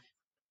on her.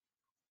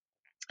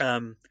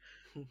 Um,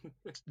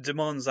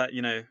 Demands that,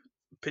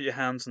 put your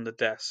hands on the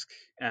desk,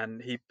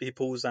 and he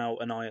pulls out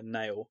an iron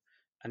nail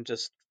and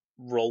just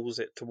rolls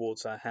it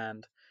towards her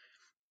hand.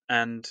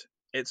 And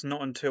it's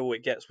not until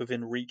it gets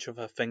within reach of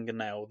her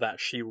fingernail that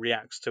she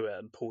reacts to it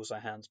and pulls her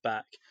hands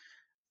back,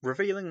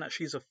 revealing that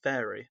she's a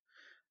fairy.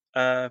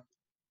 Uh,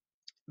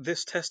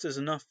 this test is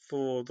enough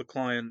for the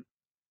client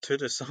to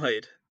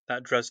decide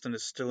that Dresden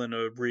is still in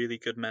a really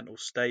good mental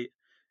state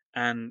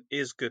and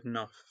is good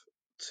enough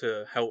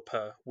to help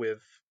her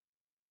with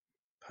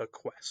her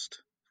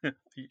quest,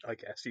 I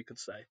guess you could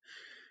say.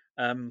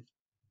 Um,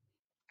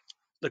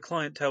 the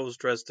client tells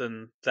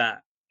Dresden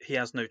that he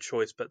has no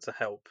choice but to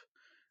help,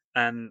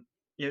 and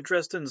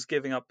Dresden's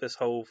kicking up the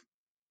whole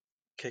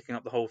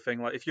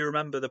thing. Like if you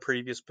remember the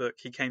previous book,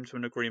 he came to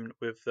an agreement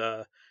with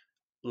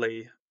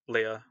Leah,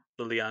 the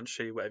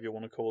Lianchi, whatever you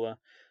want to call her,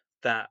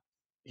 that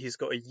he's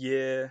got a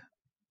year.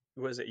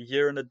 What is it? A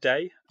year and a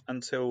day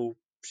until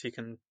she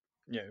can,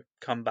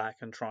 come back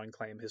and try and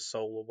claim his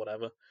soul or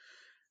whatever.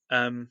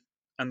 Um,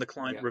 and the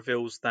client Yeah.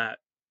 reveals that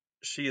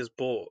she has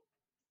bought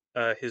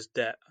his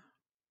debt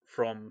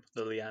from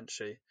the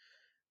Lianchi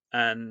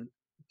and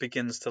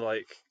begins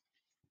to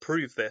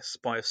prove this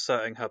by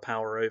asserting her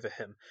power over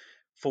him,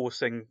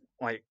 forcing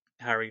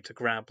Harry to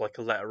grab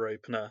a letter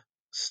opener,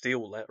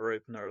 steel letter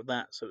opener of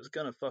that, so it's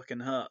gonna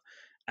fucking hurt,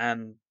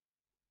 and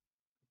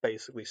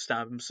basically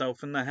stab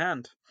himself in the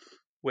hand.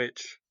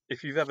 Which,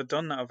 if you've ever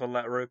done that with a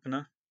letter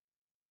opener,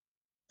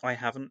 I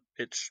haven't.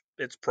 It's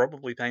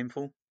probably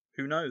painful.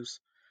 Who knows?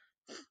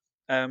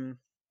 Um,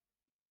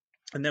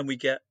 and then we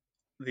get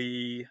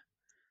the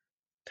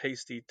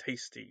tasty,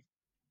 tasty,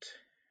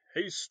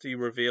 tasty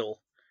reveal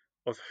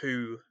of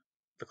who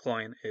the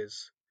client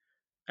is.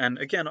 And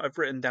again, I've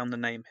written down the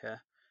name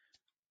here.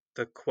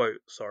 The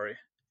quote, sorry.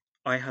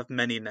 I have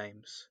many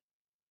names,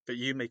 but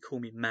you may call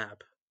me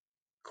Mab,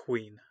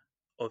 Queen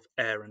of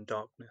Air and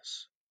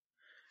Darkness.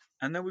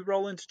 And then we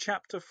roll into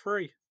chapter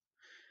 3.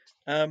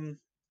 Um,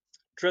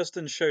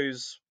 Dresden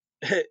shows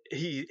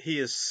he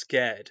is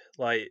scared,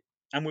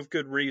 and with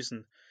good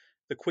reason.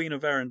 The Queen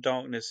of Air and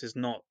Darkness is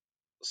not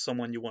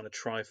someone you want to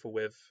trifle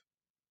with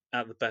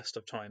at the best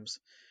of times.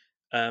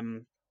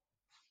 Um,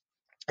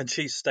 and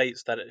she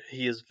states that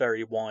he is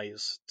very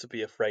wise to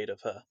be afraid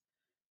of her.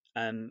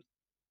 And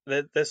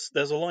there's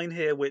a line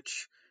here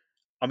which,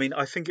 I mean,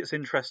 I think it's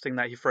interesting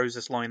that he throws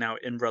this line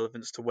out in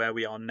relevance to where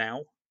we are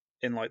now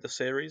in the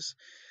series.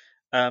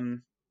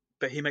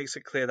 But he makes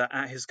it clear that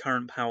at his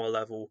current power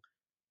level,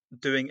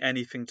 doing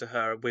anything to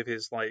her with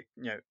his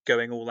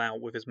going all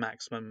out with his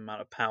maximum amount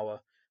of power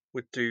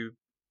would do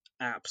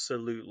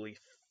absolutely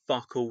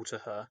fuck all to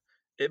her.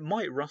 It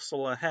might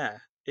rustle her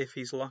hair if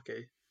he's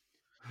lucky,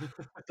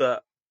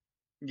 but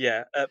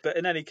yeah. But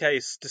in any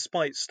case,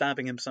 despite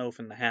stabbing himself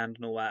in the hand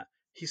and all that,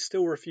 he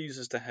still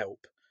refuses to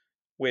help.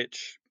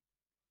 Which,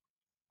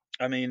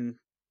 I mean,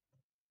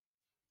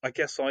 I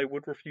guess I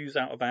would refuse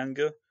out of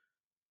anger,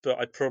 but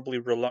I'd probably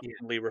Yeah.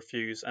 reluctantly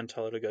refuse and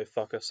tell her to go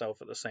fuck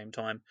herself at the same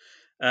time.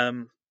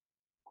 Um,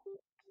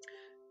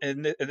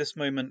 at this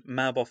moment,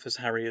 Mab offers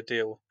Harry a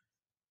deal.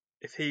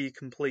 If he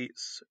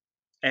completes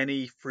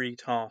any 3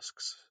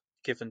 tasks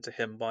given to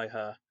him by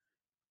her,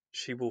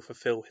 she will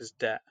fulfill his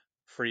debt,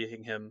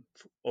 freeing him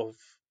of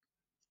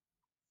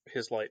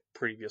his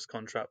previous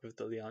contract with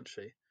the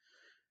Lianchi.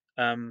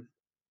 Um,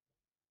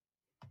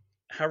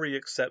 Harry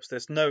accepts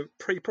this. No,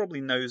 he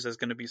probably knows there's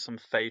going to be some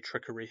Fey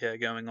trickery here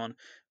going on,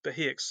 but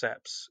he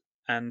accepts.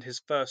 And his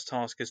first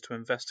task is to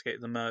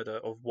investigate the murder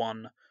of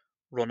one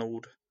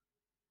Ronald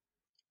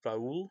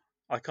Raoul.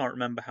 I can't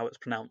remember how it's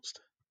pronounced.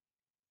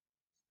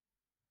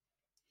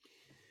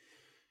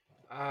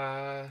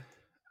 Uh,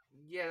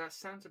 yeah, that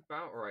sounds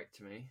about right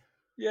to me.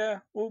 Yeah,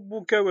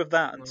 we'll go with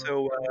that Ronald,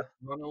 until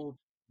Ronald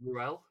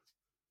Ruel.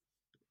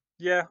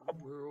 yeah,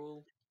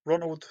 Ruel.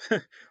 Ronald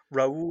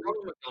Raoul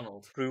Ronald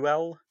McDonald.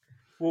 Ruel.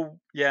 Well,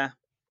 yeah,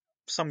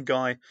 some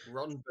guy.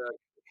 Ron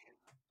Burgundy.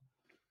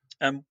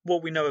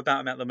 What we know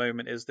about him at the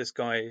moment is this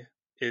guy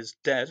is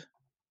dead,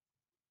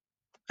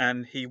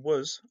 and he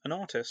was an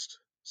artist.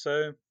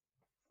 So,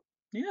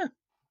 yeah.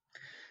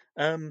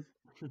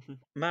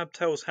 Mab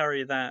tells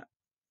Harry that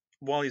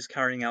while he's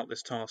carrying out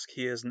this task,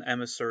 he is an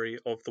emissary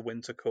of the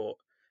Winter Court,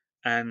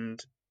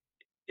 and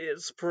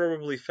it's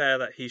probably fair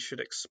that he should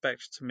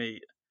expect to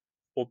meet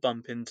or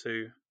bump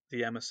into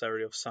the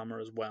emissary of Summer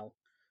as well.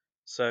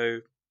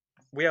 So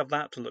we have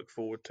that to look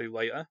forward to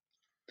later.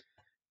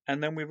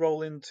 And then we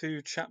roll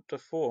into chapter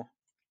 4.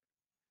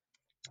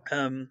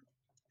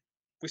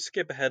 We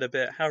skip ahead a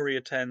bit. Harry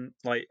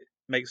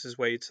makes his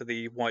way to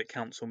the White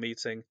Council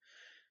meeting.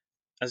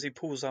 As he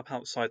pulls up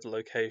outside the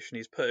location,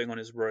 he's putting on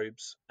his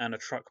robes, and a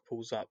truck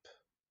pulls up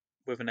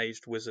with an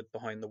aged wizard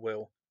behind the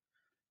wheel.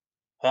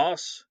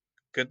 Hoss,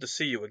 good to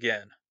see you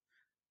again.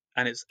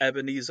 And it's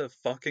Ebenezer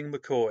fucking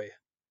McCoy,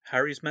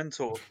 Harry's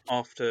mentor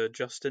after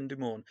Justin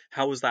Dumont.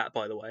 How was that,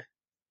 by the way?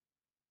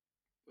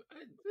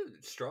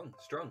 Strong.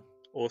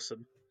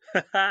 Awesome.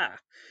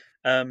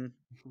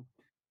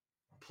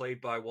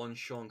 Played by one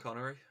Sean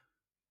Connery.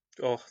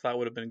 Oh, that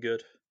would have been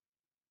good.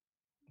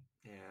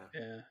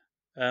 Yeah.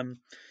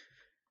 Damn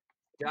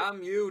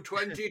you,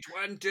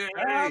 2020!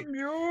 Damn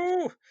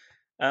you!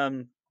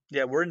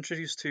 We're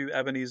introduced to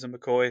Ebenezer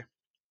McCoy,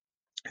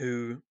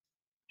 who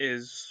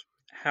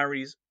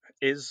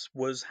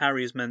was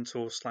Harry's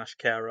mentor /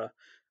 carer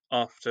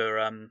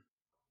after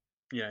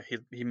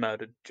he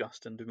murdered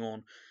Justin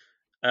Dumont.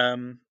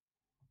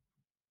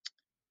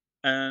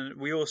 And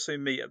we also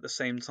meet at the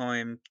same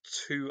time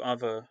 2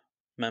 other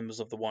members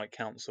of the White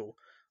Council,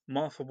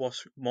 Martha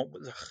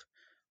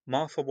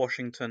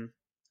Washington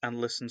and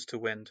Listens to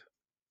Wind,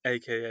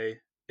 aka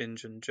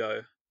Injun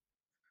Joe.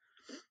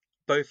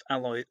 Both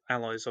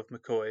allies of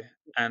McCoy,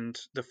 and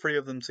the 3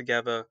 of them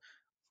together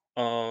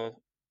are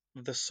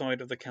the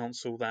side of the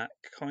council that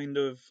kind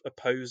of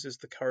opposes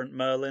the current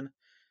Merlin.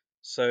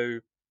 So,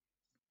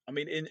 I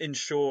mean, in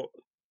short,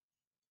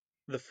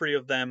 the 3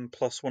 of them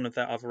plus one of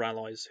their other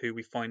allies, who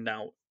we find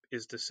out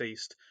is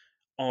deceased,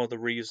 are the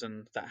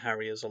reason that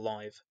Harry is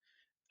alive.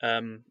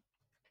 It's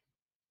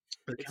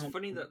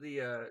funny that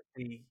the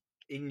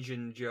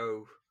Injun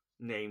Joe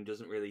name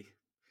hasn't really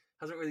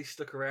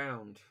stuck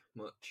around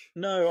much.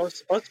 No, I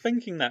was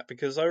thinking that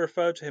because I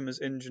referred to him as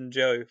Injun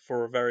Joe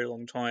for a very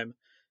long time,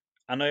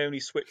 and I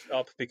only switched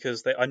up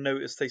because I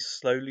noticed they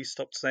slowly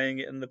stopped saying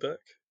it in the book.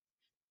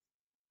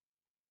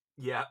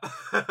 Yeah.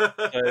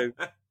 So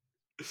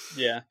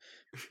yeah,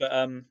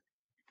 but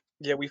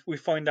we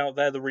find out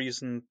they're the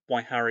reason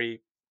why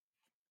Harry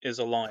is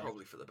alive.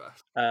 Probably for the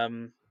best.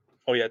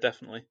 Oh yeah,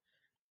 definitely.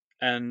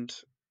 And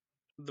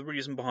the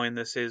reason behind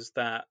this is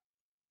that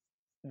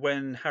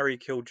when Harry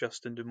killed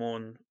Justin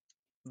Dumont,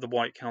 the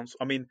White Council,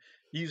 I mean,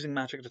 using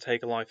magic to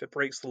take a life, it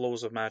breaks the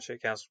laws of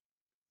magic, as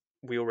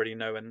we already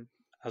know and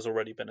has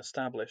already been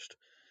established.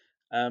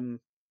 And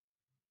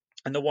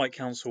the White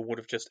Council would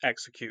have just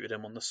executed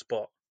him on the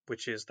spot,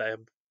 which is their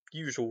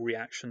usual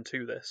reaction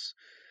to this.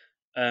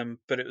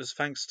 But it was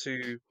thanks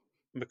to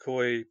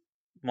McCoy,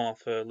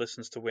 Martha,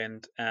 Listens to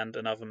Wind, and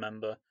another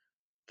member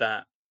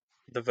that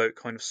the vote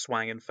kind of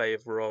swang in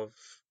favour of,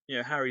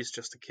 Harry's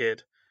just a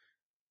kid,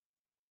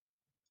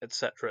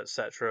 etc.,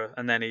 etc.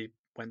 And then he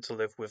went to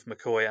live with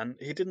McCoy, and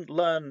he didn't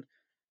learn.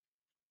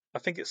 I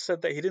think it's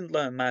said that he didn't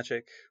learn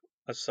magic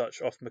as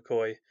such off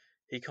McCoy.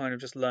 He kind of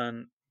just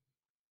learned,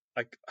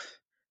 like,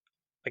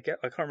 I can't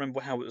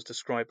remember how it was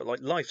described, but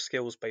like life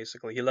skills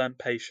basically. He learned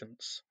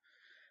patience,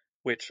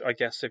 which I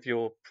guess if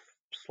you're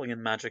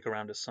slinging magic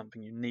around is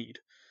something you need.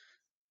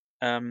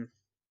 And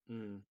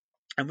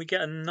we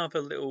get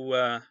another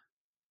little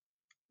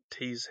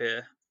tease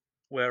here,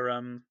 where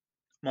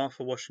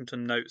Martha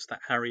Washington notes that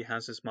Harry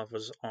has his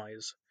mother's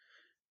eyes,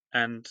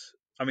 and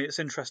I mean it's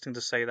interesting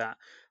to say that,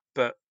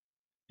 but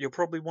you're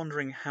probably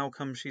wondering how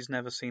come she's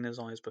never seen his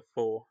eyes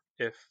before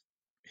if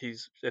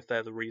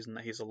they're the reason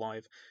that he's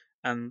alive.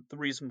 And the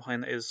reason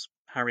behind that is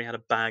Harry had a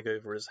bag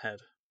over his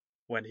head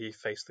when he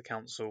faced the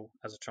council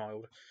as a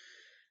child.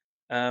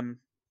 As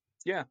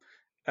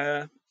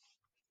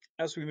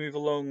we move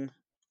along,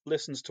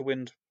 Listens to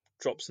Wind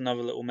drops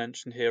another little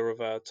mention here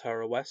of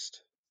Tara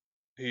West,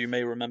 who you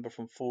may remember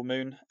from Full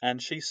Moon, and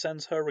she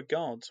sends her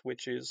regards,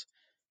 which is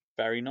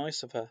very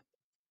nice of her.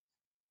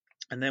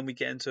 And then we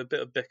get into a bit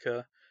of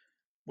bicker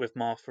with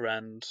Martha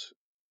and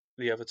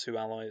the other 2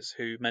 allies,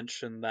 who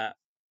mention that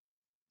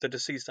the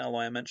deceased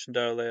ally I mentioned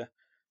earlier,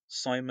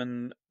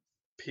 Simon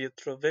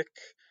Pietrovic,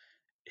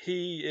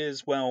 he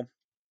is, well,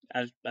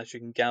 as you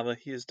can gather,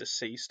 he is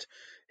deceased.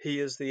 He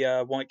is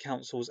the White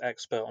Council's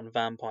expert on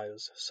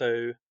vampires,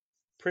 so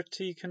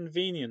pretty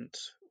convenient,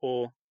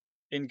 or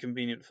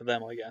inconvenient for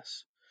them, I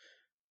guess.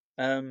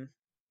 I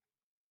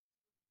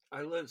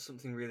learned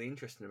something really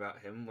interesting about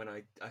him when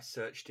I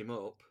searched him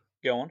up.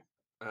 Go on.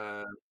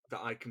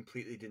 That I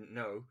completely didn't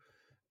know.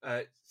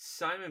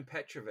 Simon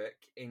Petrovic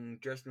in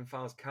Dresden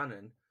Files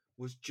canon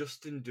was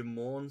Justin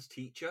Dumont's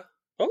teacher.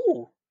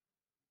 Oh,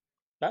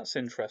 that's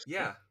interesting.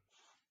 Yeah.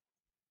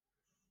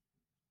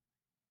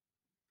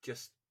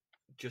 Just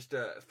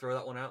throw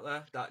that one out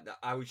there. That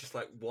I was just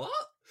like, what?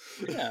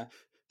 Yeah,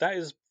 that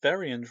is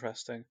very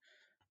interesting.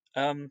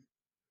 Um,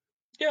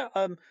 yeah,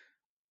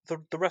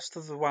 the rest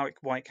of the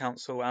White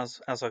Council,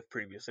 as I've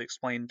previously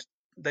explained,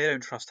 they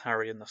don't trust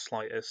Harry in the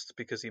slightest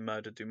because he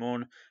murdered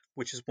Dumont,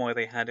 which is why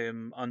they had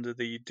him under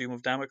the Doom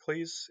of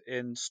Damocles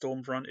in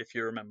Stormfront, if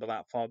you remember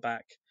that far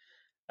back.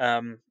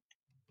 Um,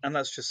 and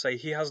let's just say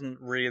he hasn't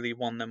really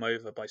won them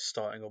over by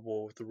starting a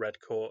war with the Red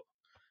Court,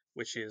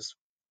 which is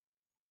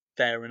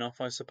fair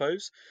enough, I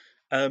suppose.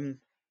 Um,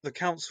 the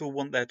council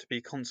want there to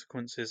be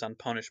consequences and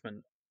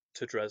punishment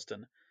to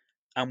Dresden,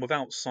 and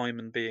without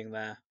Simon being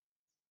there,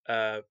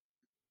 uh,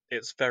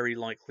 it's very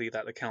likely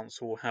that the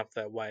council will have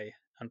their way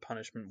and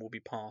punishment will be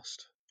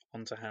passed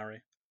on to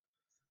Harry.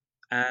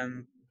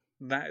 And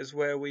that is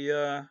where we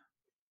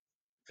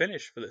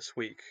finish for this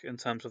week in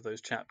terms of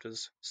those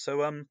chapters.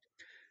 So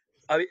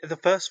the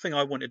first thing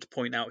I wanted to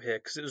point out here,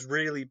 because it was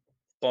really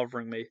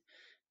bothering me,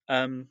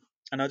 um,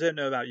 and I don't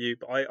know about you,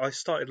 but I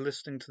started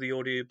listening to the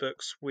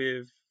audiobooks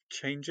with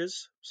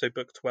changes, so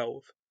book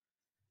 12.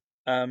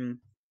 Um,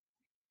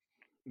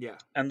 Yeah,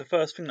 and the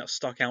first thing that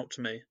stuck out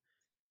to me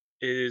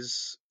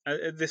is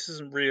this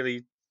isn't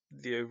really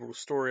the overall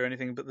story or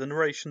anything, but the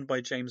narration by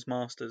James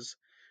Masters.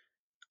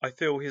 I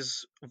feel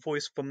his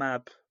voice for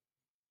Mab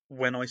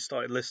when I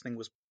started listening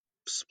was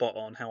spot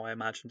on how I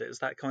imagined it. It's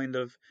that kind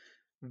of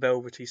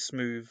velvety,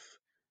 smooth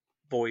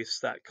voice,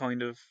 that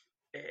kind of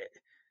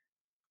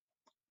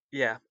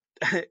yeah,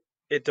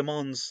 it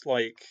demands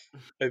like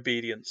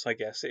obedience, I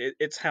guess.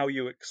 It's how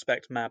you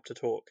expect Mab to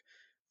talk.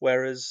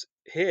 Whereas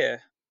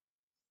here,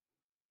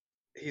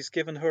 he's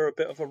given her a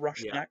bit of a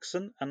Russian yeah.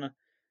 accent, and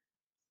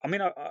I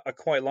mean, I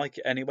quite like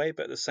it anyway,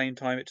 but at the same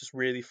time, it just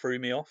really threw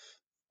me off.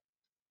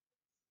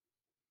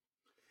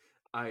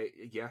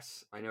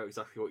 Yes, I know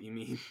exactly what you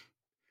mean.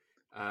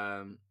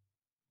 Um,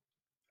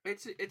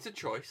 it's a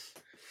choice.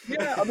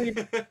 Yeah,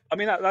 I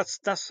mean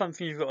that's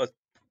something you've got to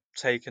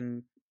take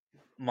in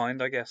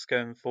mind, I guess,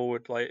 going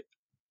forward. Like,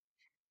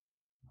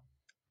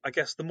 I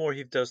guess the more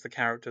he does the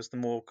characters, the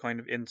more kind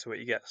of into it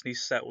he gets, and he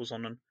settles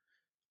on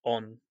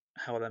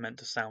how they're meant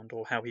to sound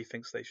or how he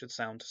thinks they should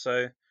sound.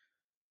 So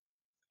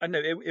I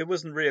know it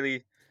wasn't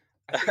really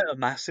I think a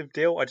massive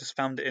deal. I just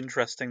found it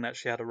interesting that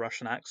she had a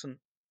Russian accent.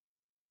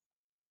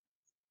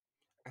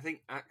 I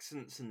think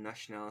accents and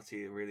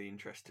nationality are really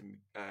interesting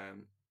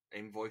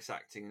in voice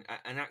acting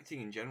and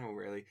acting in general,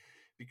 really,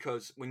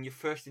 because when you're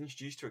first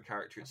introduced to a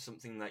character, it's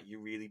something that you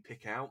really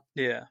pick out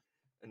Yeah,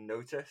 and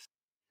notice,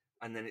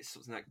 and then it's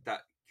something like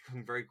that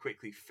can very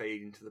quickly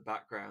fade into the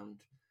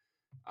background.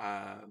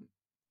 Um,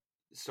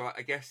 so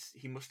I guess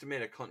he must have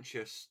made a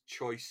conscious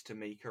choice to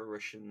make her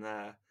Russian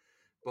there.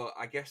 But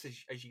I guess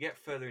as you get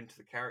further into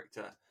the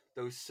character,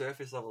 those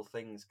surface level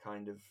things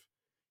kind of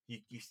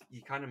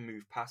you kind of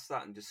move past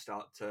that and just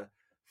start to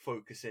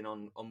focus in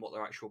on what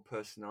their actual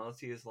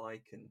personality is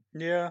like. And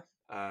yeah,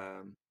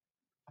 um,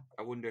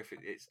 I wonder if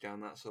it's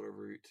down that sort of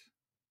route.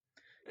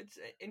 It's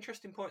an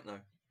interesting point though.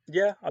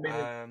 yeah. I mean,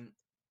 Um,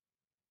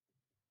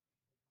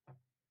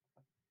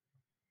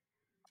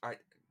 I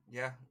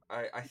yeah,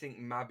 I think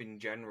Mab in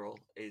general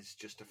is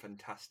just a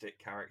fantastic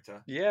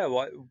character. yeah.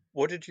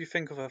 What did you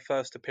think of her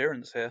first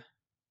appearance here?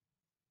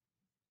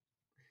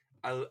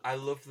 I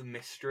love the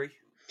mystery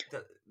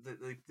that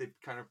they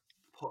kind of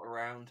put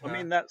around I her.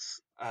 mean,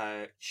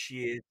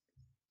 She is.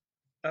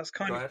 that's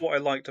kind Go of ahead. what I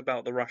liked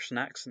about the Russian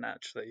accent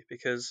actually,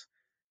 because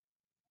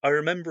I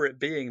remember it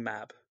being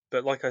Mab,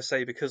 but like I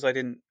say, because I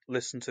didn't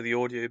listen to the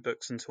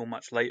audiobooks until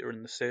much later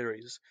in the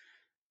series,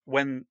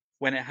 when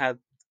it had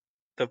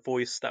the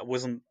voice that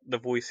wasn't the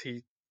voice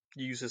he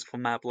uses for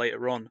Mab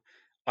later on,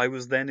 I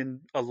was then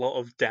in a lot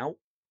of doubt.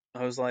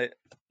 I was like,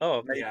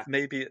 oh, Yeah.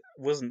 maybe it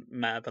wasn't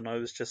Mab, and I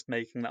was just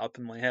making that up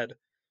in my head.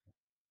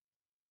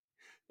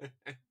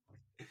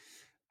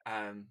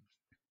 um,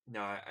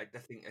 no, I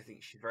think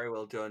she's very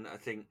well done. I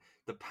think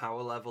the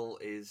power level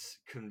is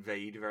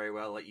conveyed very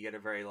well. Like you get a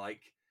very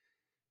like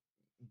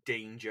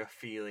danger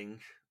feeling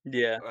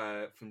Yeah,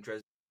 from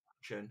Dresden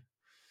action.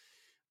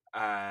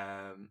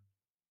 Um,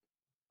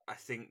 I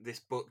think this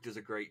book does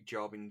a great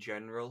job in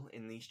general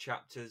in these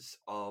chapters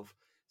of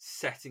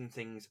setting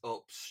things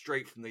up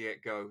straight from the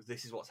get go.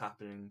 This is what's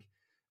happening,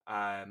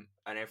 and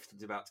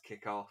everything's about to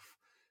kick off.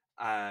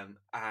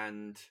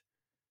 And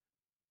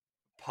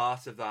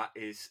part of that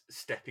is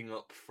stepping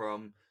up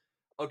from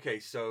okay,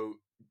 so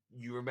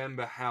you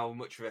remember how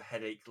much of a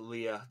headache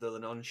Leah the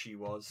Lenonshi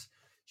was.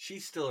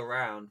 She's still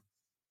around,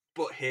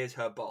 but here's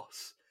her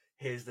boss.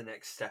 Here's the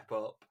next step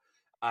up.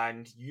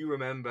 And you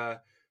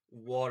remember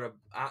what a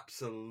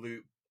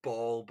absolute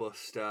ball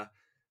buster.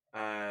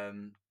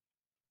 Um,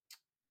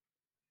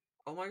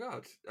 oh my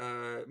god,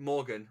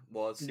 Morgan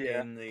was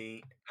yeah,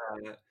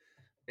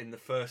 in the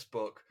first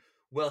book.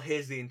 Well,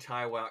 here's the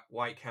entire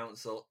White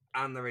Council,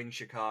 and they're in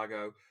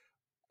Chicago.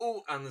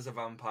 Oh, and there's a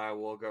vampire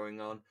war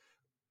going on,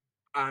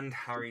 and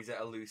Harry's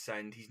at a loose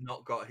end. He's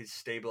not got his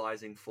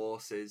stabilizing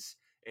forces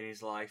in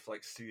his life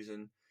like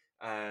Susan,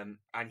 and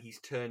he's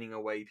turning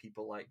away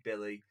people like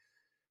Billy.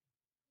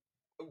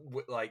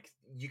 Like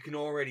you can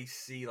already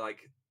see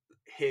like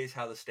here's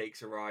how the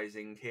stakes are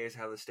rising. Here's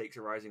how the stakes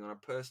are rising on a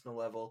personal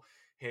level.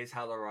 Here's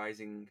how they're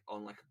rising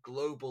on like a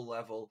global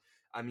level.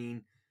 I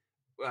mean,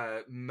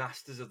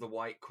 Masters of the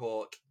White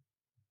Court,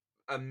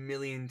 a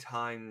million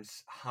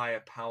times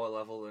higher power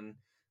level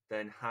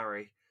than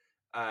Harry,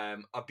 are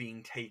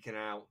being taken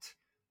out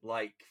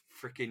like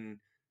freaking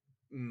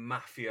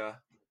mafia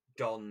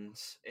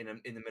dons in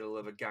the middle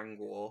of a gang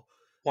war.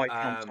 White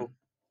Council. Um,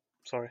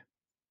 Sorry,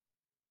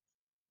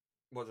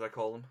 what did I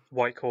call them?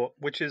 White Court,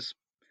 which is,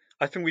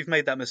 I think we've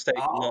made that mistake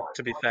a Oh, lot,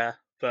 to be fair.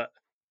 But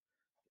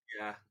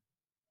yeah,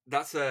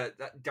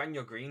 that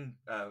Daniel Green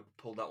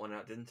pulled that one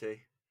out, didn't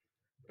he?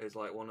 It was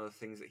like one of the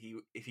things that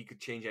if he could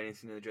change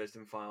anything in the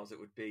Dresden Files, it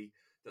would be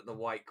that the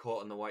White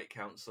Court and the White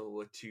Council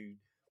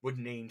were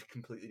named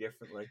completely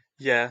differently.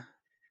 yeah,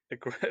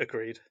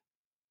 agreed.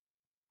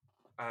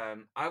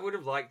 I would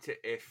have liked it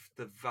if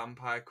the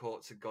vampire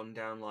courts had gone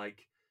down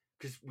like,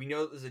 because we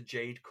know that there's a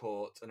Jade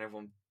Court and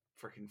everyone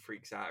freaking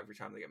freaks out every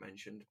time they get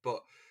mentioned,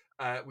 but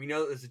we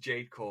know that there's a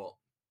Jade Court.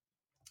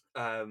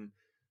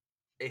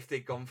 If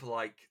they'd gone for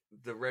like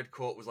the Red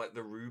Court was like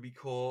the Ruby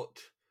Court,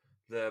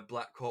 the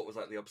Black Court was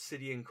like the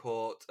Obsidian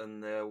Court,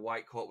 and the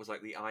White Court was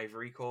like the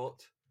Ivory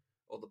Court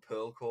or the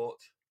Pearl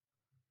Court.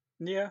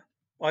 Yeah,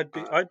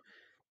 Uh,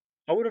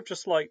 I would have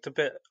just liked a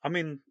bit. I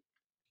mean,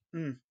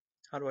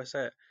 how do I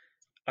say it?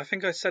 I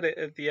think I said it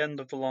at the end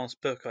of the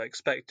last book. I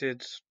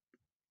expected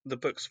the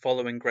books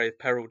following Grave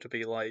Peril to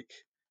be like,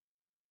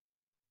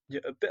 yeah,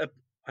 a bit.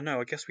 I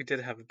know. I guess we did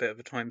have a bit of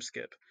a time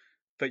skip,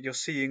 but you're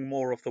seeing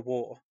more of the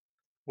war,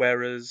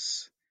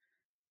 whereas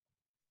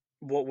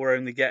what we're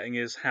only getting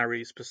is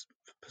Harry's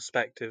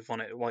perspective on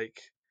it.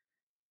 Like,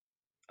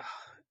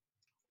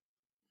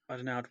 I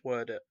don't know how to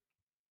word it.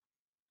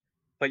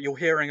 Like you're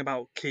hearing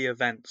about key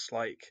events,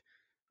 like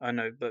I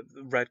know the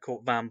Red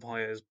Court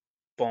vampires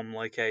bomb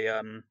like a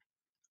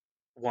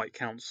White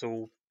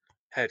Council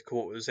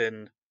headquarters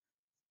in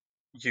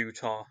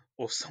Utah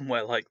or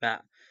somewhere like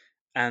that,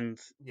 and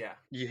yeah,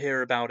 you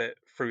hear about it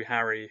through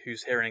Harry,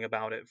 who's hearing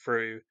about it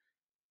through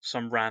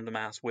some random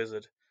ass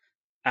wizard.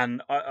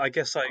 And I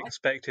guess I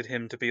expected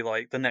him to be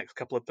like the next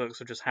couple of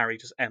books are just Harry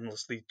just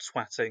endlessly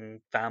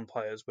twatting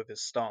vampires with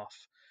his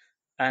staff.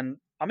 And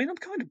I mean, I'm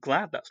kind of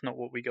glad that's not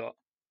what we got.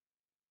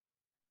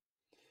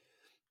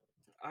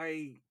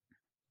 I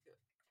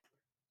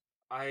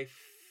I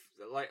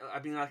like I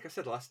mean like I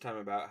said last time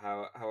about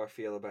how I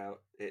feel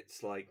about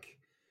it's like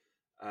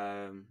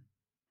um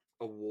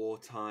a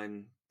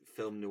wartime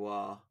film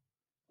noir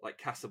like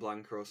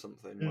Casablanca or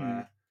something Mm,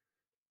 where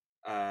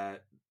uh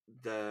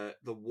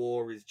the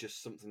war is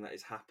just something that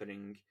is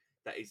happening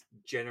that is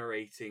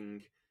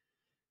generating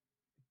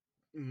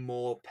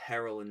more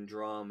peril and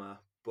drama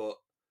but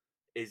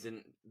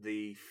isn't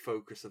the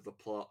focus of the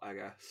plot, I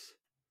guess.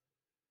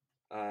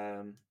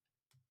 um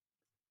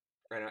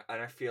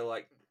and I feel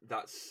like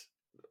that's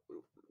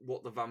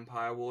what the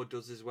Vampire War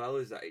does as well,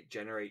 is that it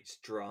generates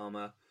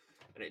drama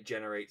and it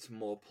generates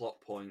more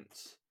plot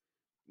points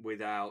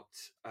without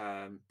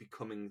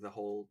becoming the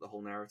whole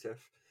narrative.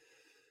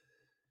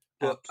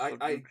 But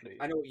absolutely.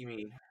 I know what you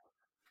mean.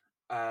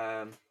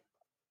 Um,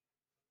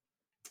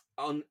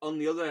 on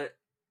the other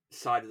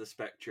side of the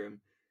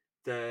spectrum,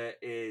 there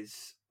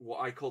is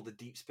what I call the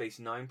Deep Space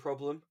Nine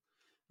problem,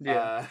 Yeah,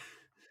 uh,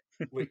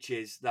 which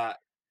is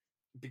that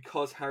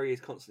because Harry is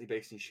constantly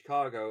based in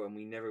Chicago and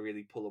we never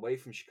really pull away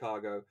from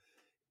Chicago,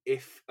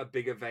 if a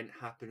big event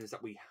happens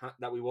that we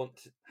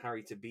want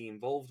Harry to be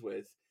involved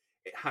with,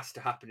 it has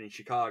to happen in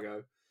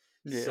Chicago.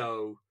 yeah,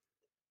 So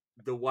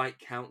the White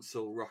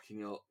Council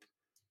rocking up,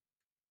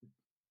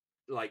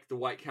 like the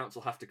White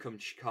Council have to come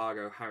to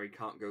Chicago. Harry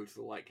can't go to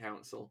the White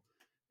Council,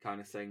 kind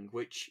of thing.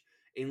 Which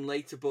in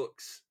later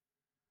books,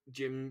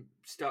 Jim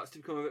starts to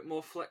become a bit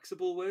more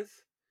flexible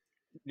with,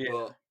 yeah.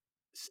 but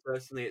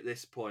certainly at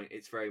this point,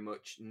 it's very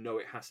much no.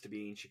 It has to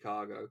be in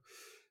Chicago.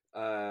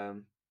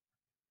 Um,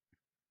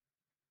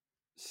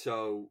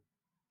 so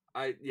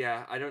I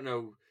don't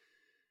know.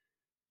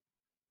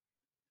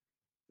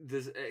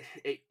 There's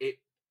it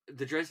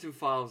the Dresden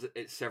Files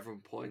at several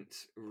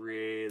points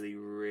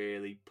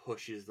really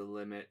pushes the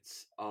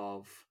limits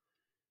of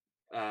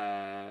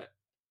uh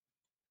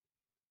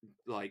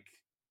like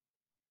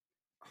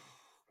oh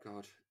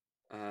god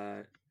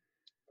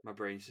my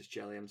brain's just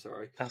jelly. I'm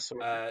sorry. That's all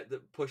right.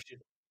 That pushes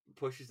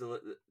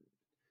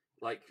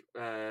like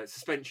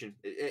suspension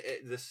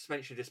the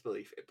suspension of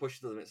disbelief. It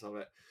pushes the limits of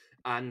it,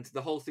 and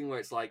the whole thing where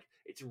it's like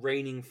it's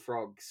raining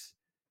frogs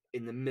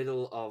in the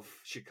middle of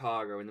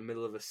Chicago, in the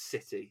middle of a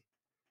city,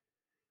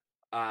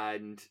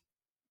 and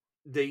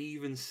they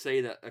even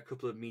say that a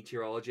couple of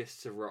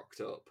meteorologists have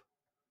rocked up.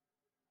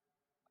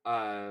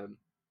 Um,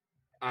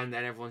 and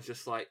then everyone's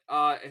just like,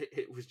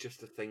 it was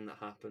just a thing that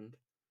happened.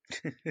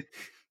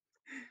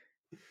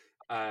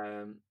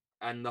 um,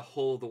 and the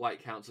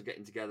White Council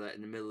getting together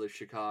in the middle of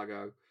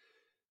Chicago,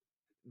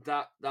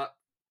 that that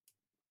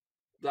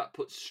that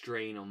puts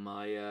strain on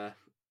my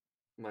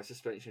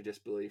suspension of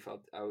disbelief.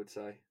 I would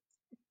say.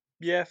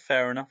 Yeah,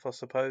 fair enough, I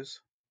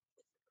suppose.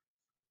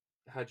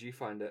 How do you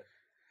find it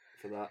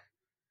for that?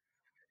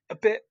 A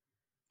bit.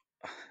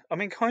 I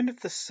mean, kind of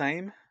the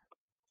same.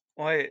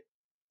 Like,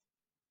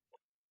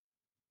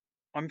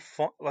 I'm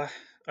fine. Like,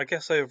 I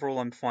guess overall,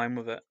 I'm fine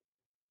with it.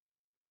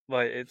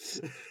 Like,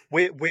 it's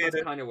weird. That's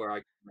Weirder. kind of where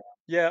I.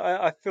 Yeah,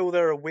 I feel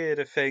there are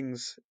weirder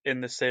things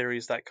in the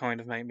series that kind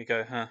of make me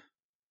go, huh.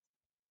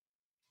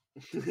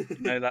 You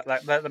know,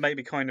 that make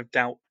me kind of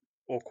doubt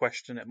or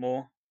question it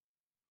more.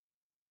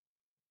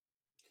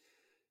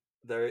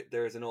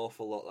 There is an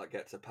awful lot that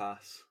gets a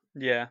pass,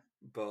 Yeah,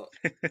 but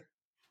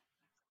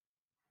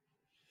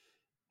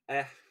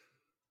eh,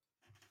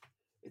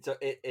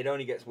 it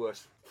only gets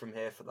worse from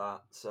here for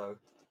that. So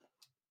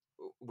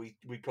we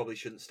probably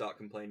shouldn't start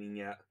complaining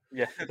yet.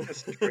 yeah,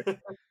 that's true.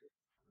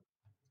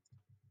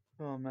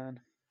 Oh man,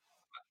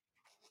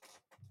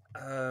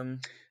 um,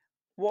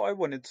 what I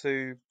wanted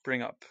to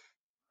bring up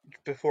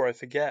before I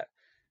forget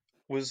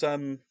was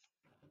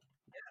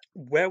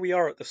where we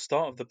are at the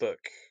start of the book,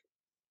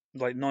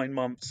 like 9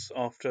 months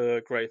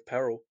after Grave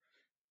Peril.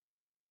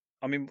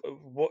 I mean,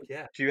 what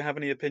yeah, do you have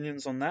any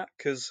opinions on that?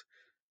 Because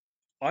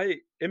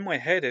in my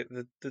head,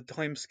 the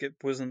time skip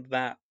wasn't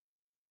that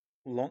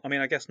long. I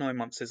mean, I guess 9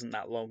 months isn't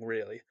that long,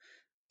 really.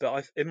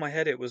 But in my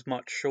head, it was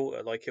much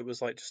shorter. Like it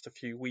was like just a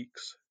few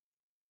weeks.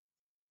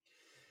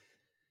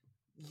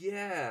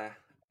 yeah.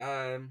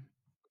 Um,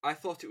 I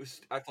thought it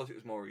was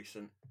more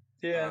recent.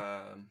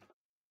 Yeah, Um,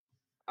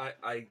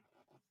 I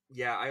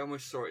yeah, I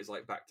almost saw it as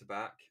like back to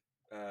back.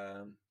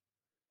 Um,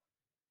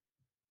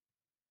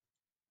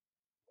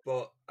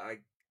 but I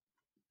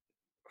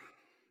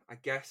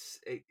guess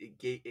it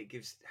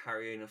gives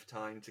Harry enough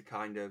time to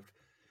kind of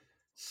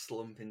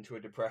slump into a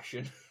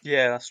depression.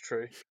 yeah, that's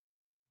true.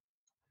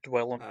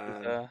 Dwell on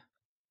his um,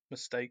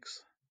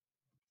 mistakes.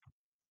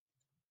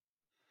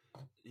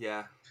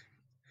 yeah.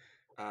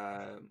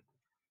 Um,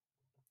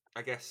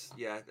 I guess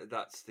yeah,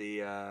 that's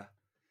the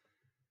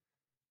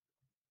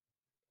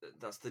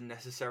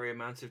necessary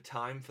amount of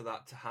time for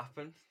that to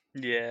happen.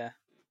 Yeah,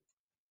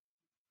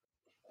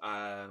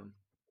 Um,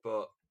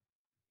 but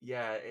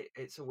yeah,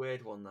 it's a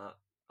weird one that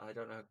I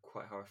don't know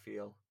quite how I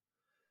feel.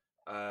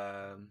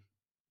 Um,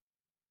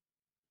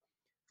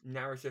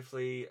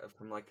 narratively,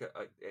 from like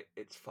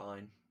it's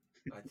fine.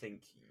 I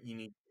think you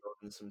need to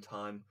give them some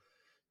time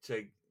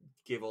to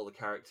give all the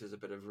characters a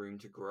bit of room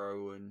to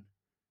grow and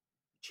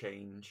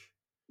change.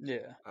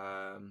 yeah,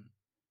 Um,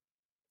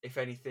 if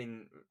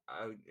anything,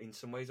 in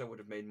some ways, I would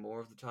have made more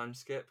of the time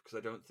skip because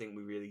I don't think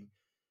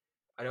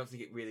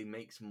it really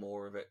makes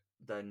more of it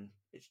than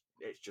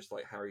it's just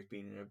like Harry's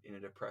been in a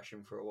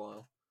depression for a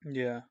while.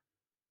 yeah.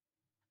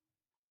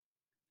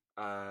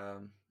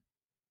 Um,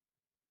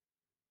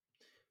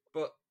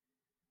 but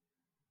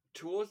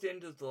towards the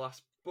end of the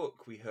last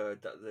book, we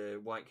heard that the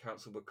White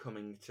Council were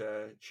coming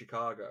to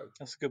Chicago.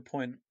 That's a good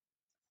point.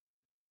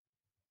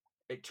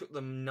 It took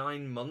them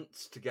 9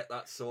 months to get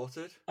that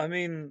sorted. I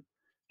mean,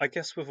 I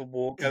guess with a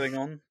war going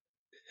on,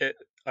 it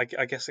I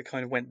guess it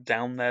kind of went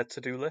down their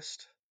to-do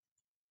list.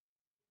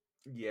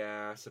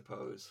 Yeah, I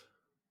suppose.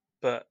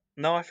 But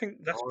no, I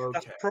think that's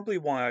Okay. probably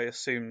why I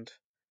assumed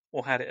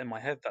or had it in my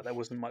head that there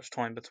wasn't much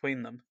time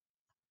between them.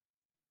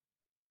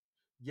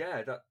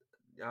 Yeah, that.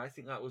 I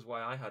think that was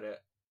why I had it.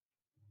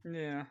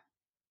 Yeah,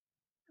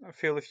 I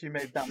feel if you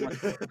made that much,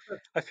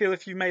 I feel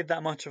if you made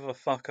that much of a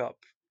fuck up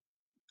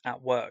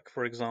at work,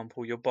 for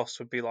example, your boss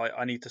would be like,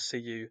 "I need to see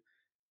you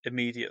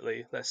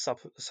immediately. Let's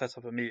set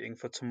up a meeting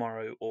for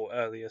tomorrow or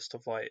earliest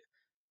of like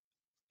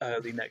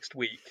early next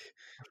week,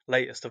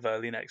 latest of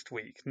early next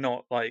week."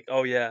 Not like,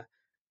 "Oh yeah,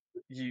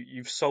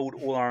 you've sold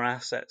all our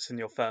assets in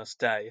your first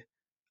day.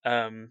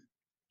 Um,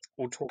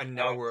 we'll talk And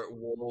now about we're at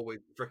war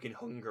with freaking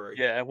Hungary.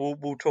 yeah,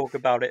 we'll talk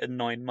about it in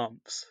 9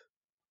 months."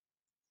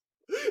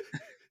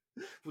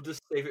 We'll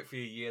just save it for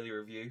your yearly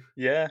review.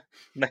 Yeah,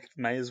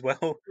 may as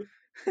well.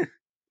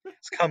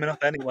 It's coming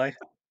up anyway.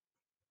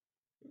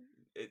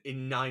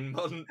 In 9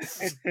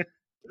 months.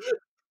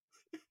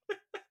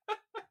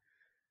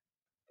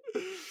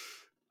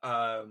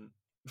 um,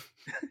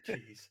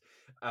 jeez.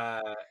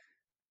 Uh,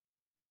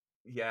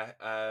 yeah.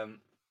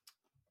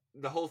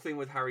 The whole thing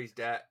with Harry's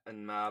debt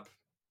and Mab.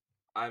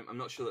 I'm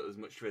not sure that there's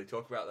much to really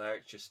talk about there.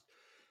 It's just,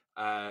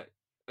 uh,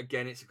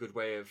 again, it's a good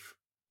way of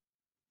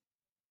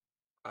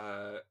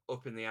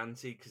upping the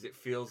ante because it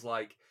feels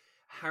like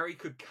Harry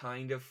could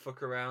kind of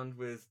fuck around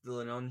with the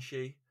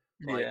Lenonshi.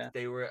 Like Yeah,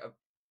 they were at a,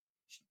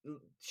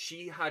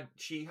 she had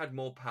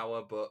more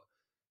power, but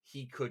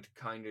he could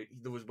kind of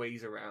there was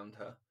ways around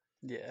her.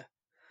 yeah.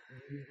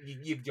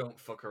 You don't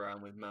fuck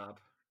around with Mab.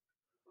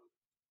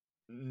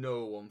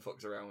 No one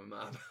fucks around with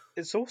Mab.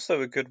 It's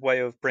also a good way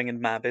of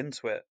bringing Mab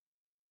into it.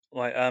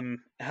 Like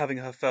having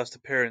her first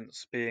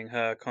appearance being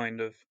her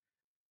kind of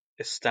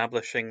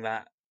establishing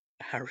that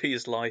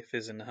Harry's life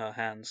is in her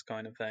hands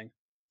kind of thing.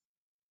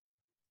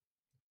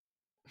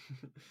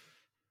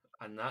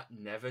 And that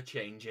never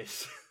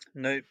changes.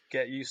 Nope,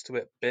 get used to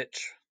it,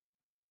 bitch.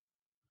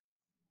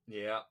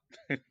 Yeah.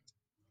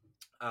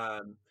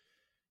 Um.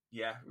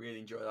 Yeah, really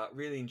enjoy that.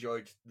 Really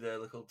enjoyed the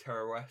little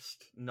Terror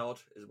West nod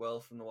as well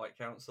from the White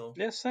Council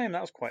Yeah, same.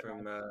 That was quite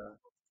from nice.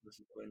 the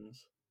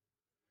Twins.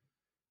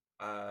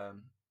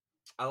 Um.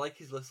 I like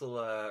his little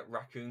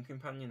raccoon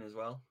companion as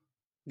well.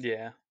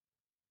 Yeah,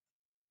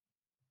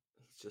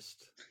 He's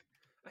just.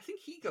 I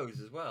think he goes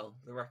as well.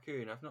 The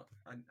raccoon. I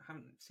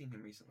haven't seen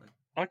him recently.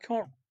 I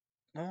can't.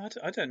 No,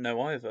 I don't know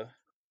either.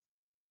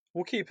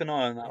 We'll keep an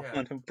eye on that Yeah.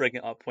 one and bring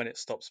it up when it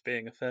stops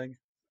being a thing.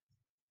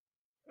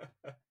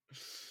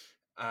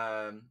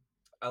 um,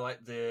 I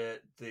like the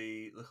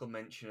little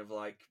mention of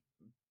like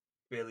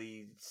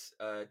Billy's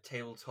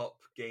tabletop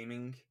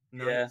gaming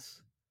Yeah,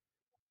 nights.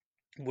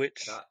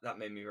 which That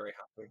made me very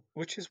happy.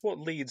 which is what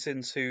leads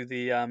into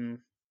the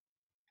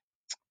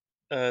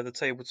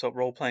tabletop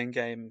role playing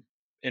game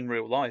in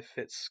real life.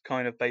 It's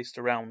kind of based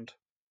around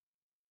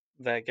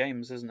their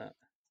games, isn't it?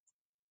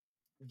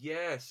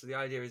 Yeah, so the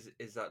idea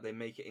is that they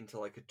make it into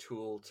like a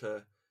tool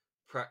to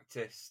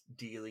practice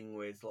dealing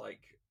with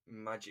like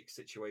magic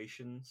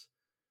situations.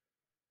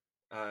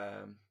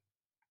 Um,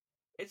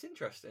 it's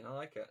interesting. I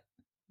like it.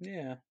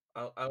 Yeah.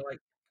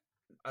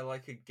 I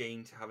like a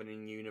game to have an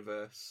in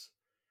universe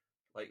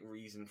like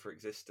reason for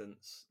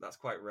existence. That's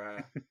quite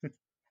rare.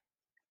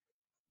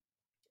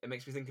 It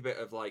makes me think a bit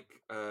of like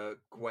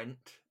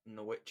Gwent in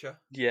The Witcher.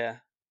 Yeah.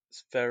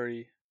 It's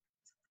very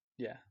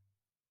yeah,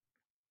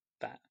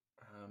 that.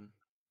 Um,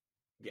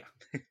 yeah.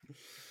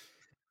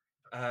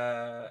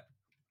 Uh,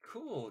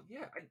 cool.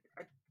 Yeah,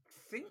 I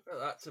think that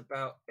that's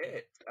about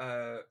it.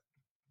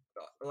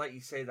 Like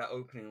you say, that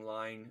opening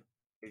line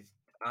is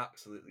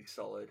absolutely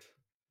solid.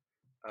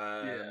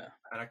 Yeah.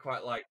 And I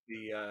quite like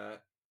the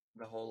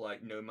whole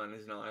like no man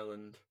is an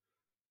island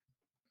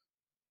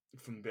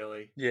from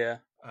Billy. Yeah.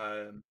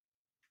 Um,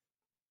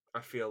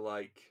 I feel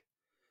like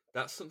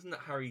that's something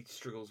that Harry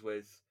struggles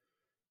with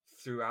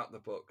throughout the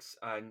books,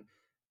 and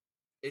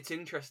it's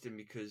interesting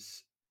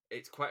because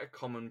it's quite a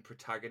common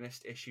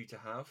protagonist issue to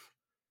have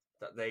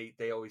that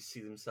they always see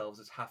themselves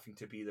as having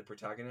to be the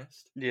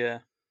protagonist. Yeah.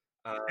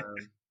 Um,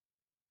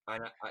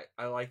 and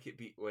I like it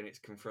when it's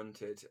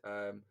confronted.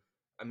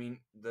 I mean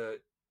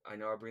I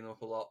know I bring them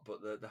up a lot,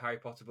 but the Harry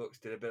Potter books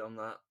did a bit on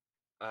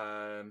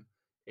that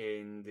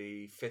in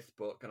the fifth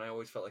book, and I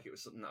always felt like it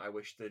was something that I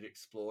wish they'd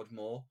explored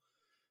more.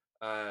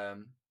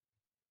 Um,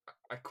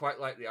 I quite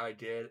like the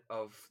idea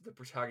of the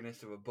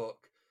protagonist of a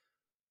book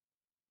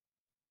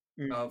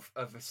Mm. of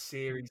a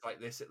series like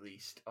this, at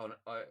least on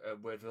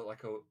with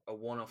like a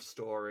one off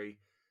story,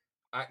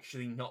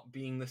 actually not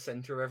being the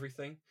center of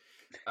everything,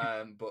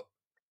 but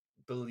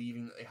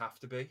believing that they have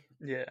to be,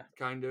 Yeah.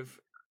 kind of.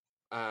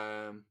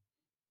 Um,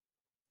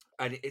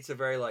 and it's a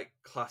very like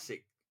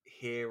classic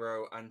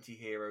hero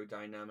anti-hero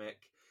dynamic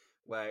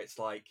where it's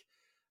like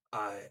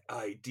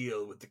I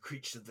deal with the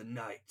creatures of the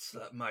night so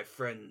that my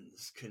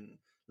friends can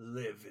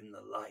live in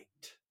the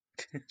light,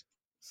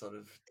 sort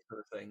of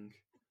thing.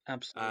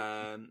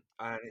 Absolutely.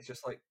 And it's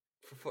just like,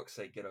 for fuck's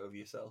sake, get over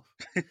yourself.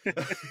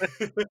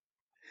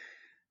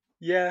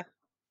 Yeah.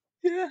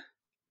 Yeah.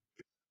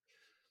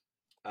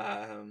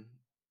 um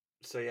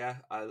so yeah,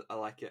 I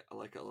like it. I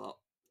like it a lot.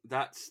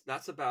 That's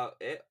about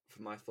it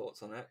for my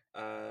thoughts on it.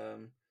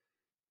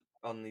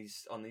 On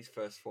these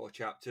first four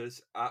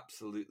chapters.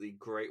 Absolutely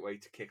great way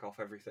to kick off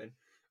everything.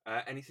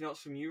 Anything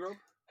else from you, Rob?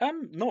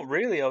 Not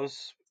really. I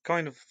was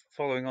kind of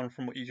following on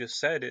from what you just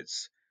said.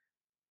 It's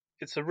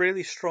a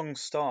really strong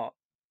start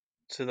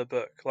to the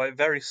book, like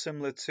very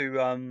similar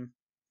to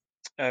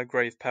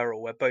Grave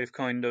Peril, where both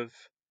kind of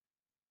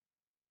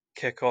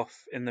kick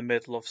off in the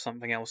middle of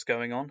something else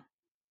going on,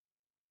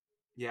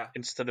 Yeah.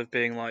 instead of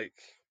being like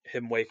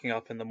him waking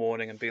up in the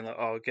morning and being like,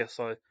 "Oh, I guess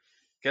I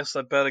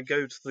better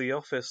go to the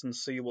office and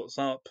see what's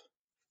up."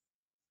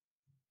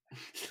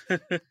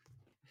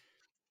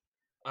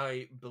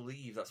 I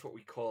believe that's what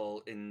we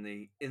call in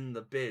the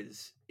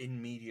biz in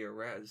media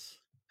res.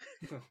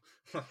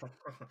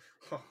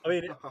 I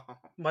mean,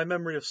 my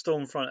memory of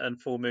Stormfront and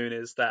Full Moon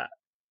is that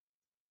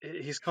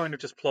he's kind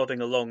of just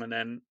plodding along, and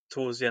then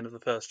towards the end of the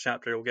first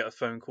chapter, he'll get a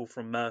phone call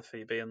from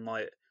Murphy being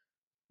like,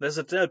 "There's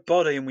a dead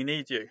body and we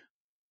need you,"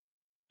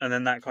 and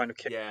then that kind of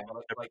kicks Yeah, off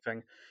like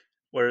everything.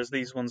 Whereas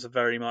these ones are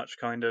very much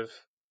kind of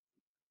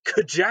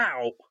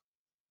kajow.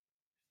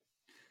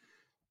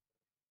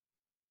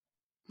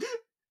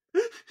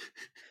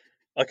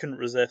 I couldn't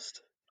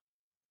resist.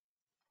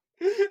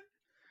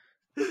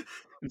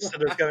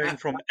 Instead of going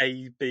from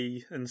A,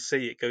 B, and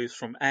C, it goes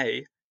from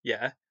A,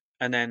 yeah,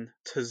 and then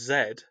to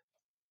Z,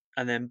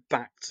 and then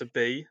back to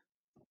B.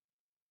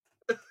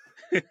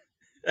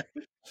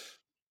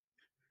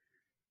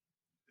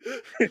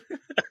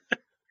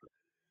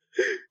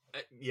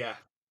 yeah,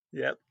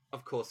 Yep.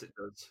 of course it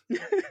does.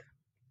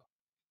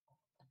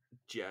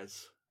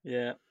 Jazz.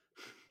 Yeah.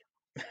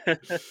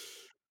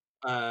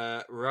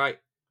 Right.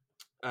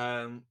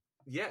 Um,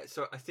 yeah,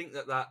 so I think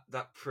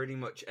that pretty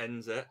much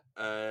ends it.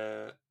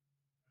 And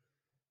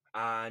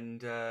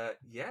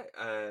yeah,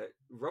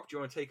 Rob, do you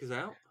want to take us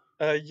out?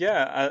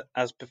 Yeah.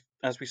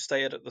 As we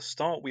stated at the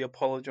start, we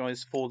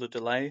apologise for the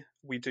delay.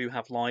 We do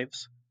have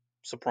lives,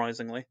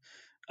 surprisingly.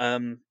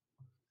 Um,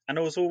 and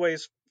as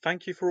always,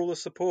 thank you for all the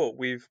support.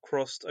 We've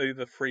crossed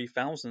over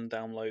 3,000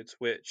 downloads,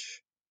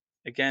 which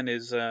again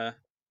is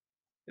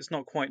it's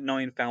not quite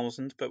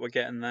 9,000, but we're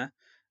getting there.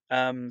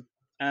 Um,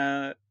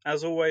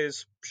 As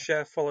always,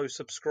 share, follow,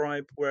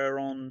 subscribe. We're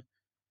on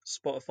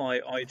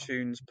Spotify,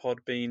 iTunes,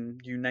 Podbean,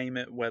 you name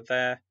it, we're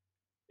there.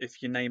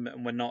 If you name it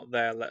and we're not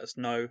there, let us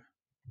know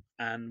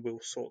and we'll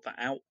sort that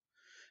out.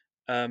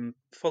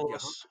 Follow Yeah.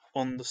 us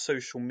on the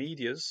social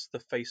medias, the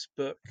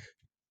Facebook,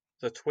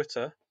 the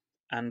Twitter,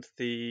 and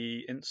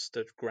the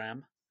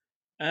Instagram.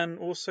 And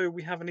also,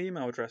 we have an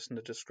email address in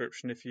the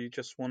description if you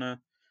just want to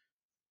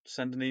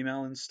send an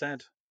email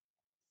instead.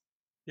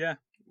 Yeah.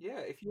 Yeah,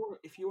 if you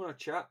want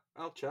to chat,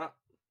 I'll chat.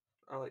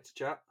 I like to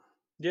chat.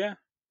 Yeah.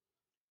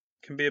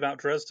 Can be about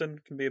Dresden,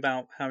 can be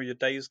about how your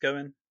day's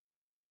going.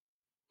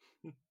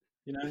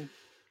 You know,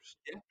 just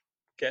Yeah.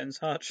 get in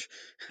touch.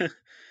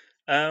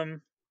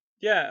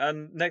 Yeah,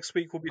 and next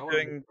week we'll be I want to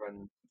make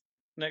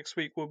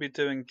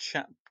doing friends.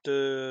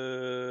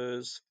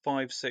 chapters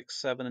 5, 6,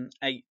 7, and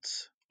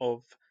 8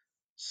 of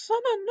Summer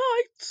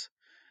Night.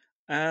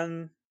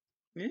 And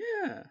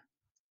yeah,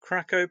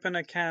 crack open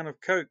a can of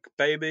Coke,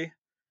 baby,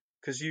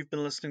 because you've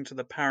been listening to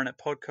the Paranet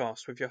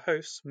podcast with your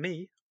hosts,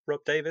 me,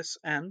 Rob Davis,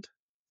 and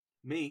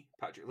Me,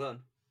 Patrick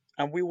Lunn.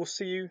 we will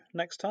see you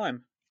next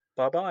time.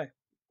 Bye bye.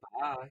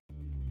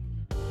 Bye.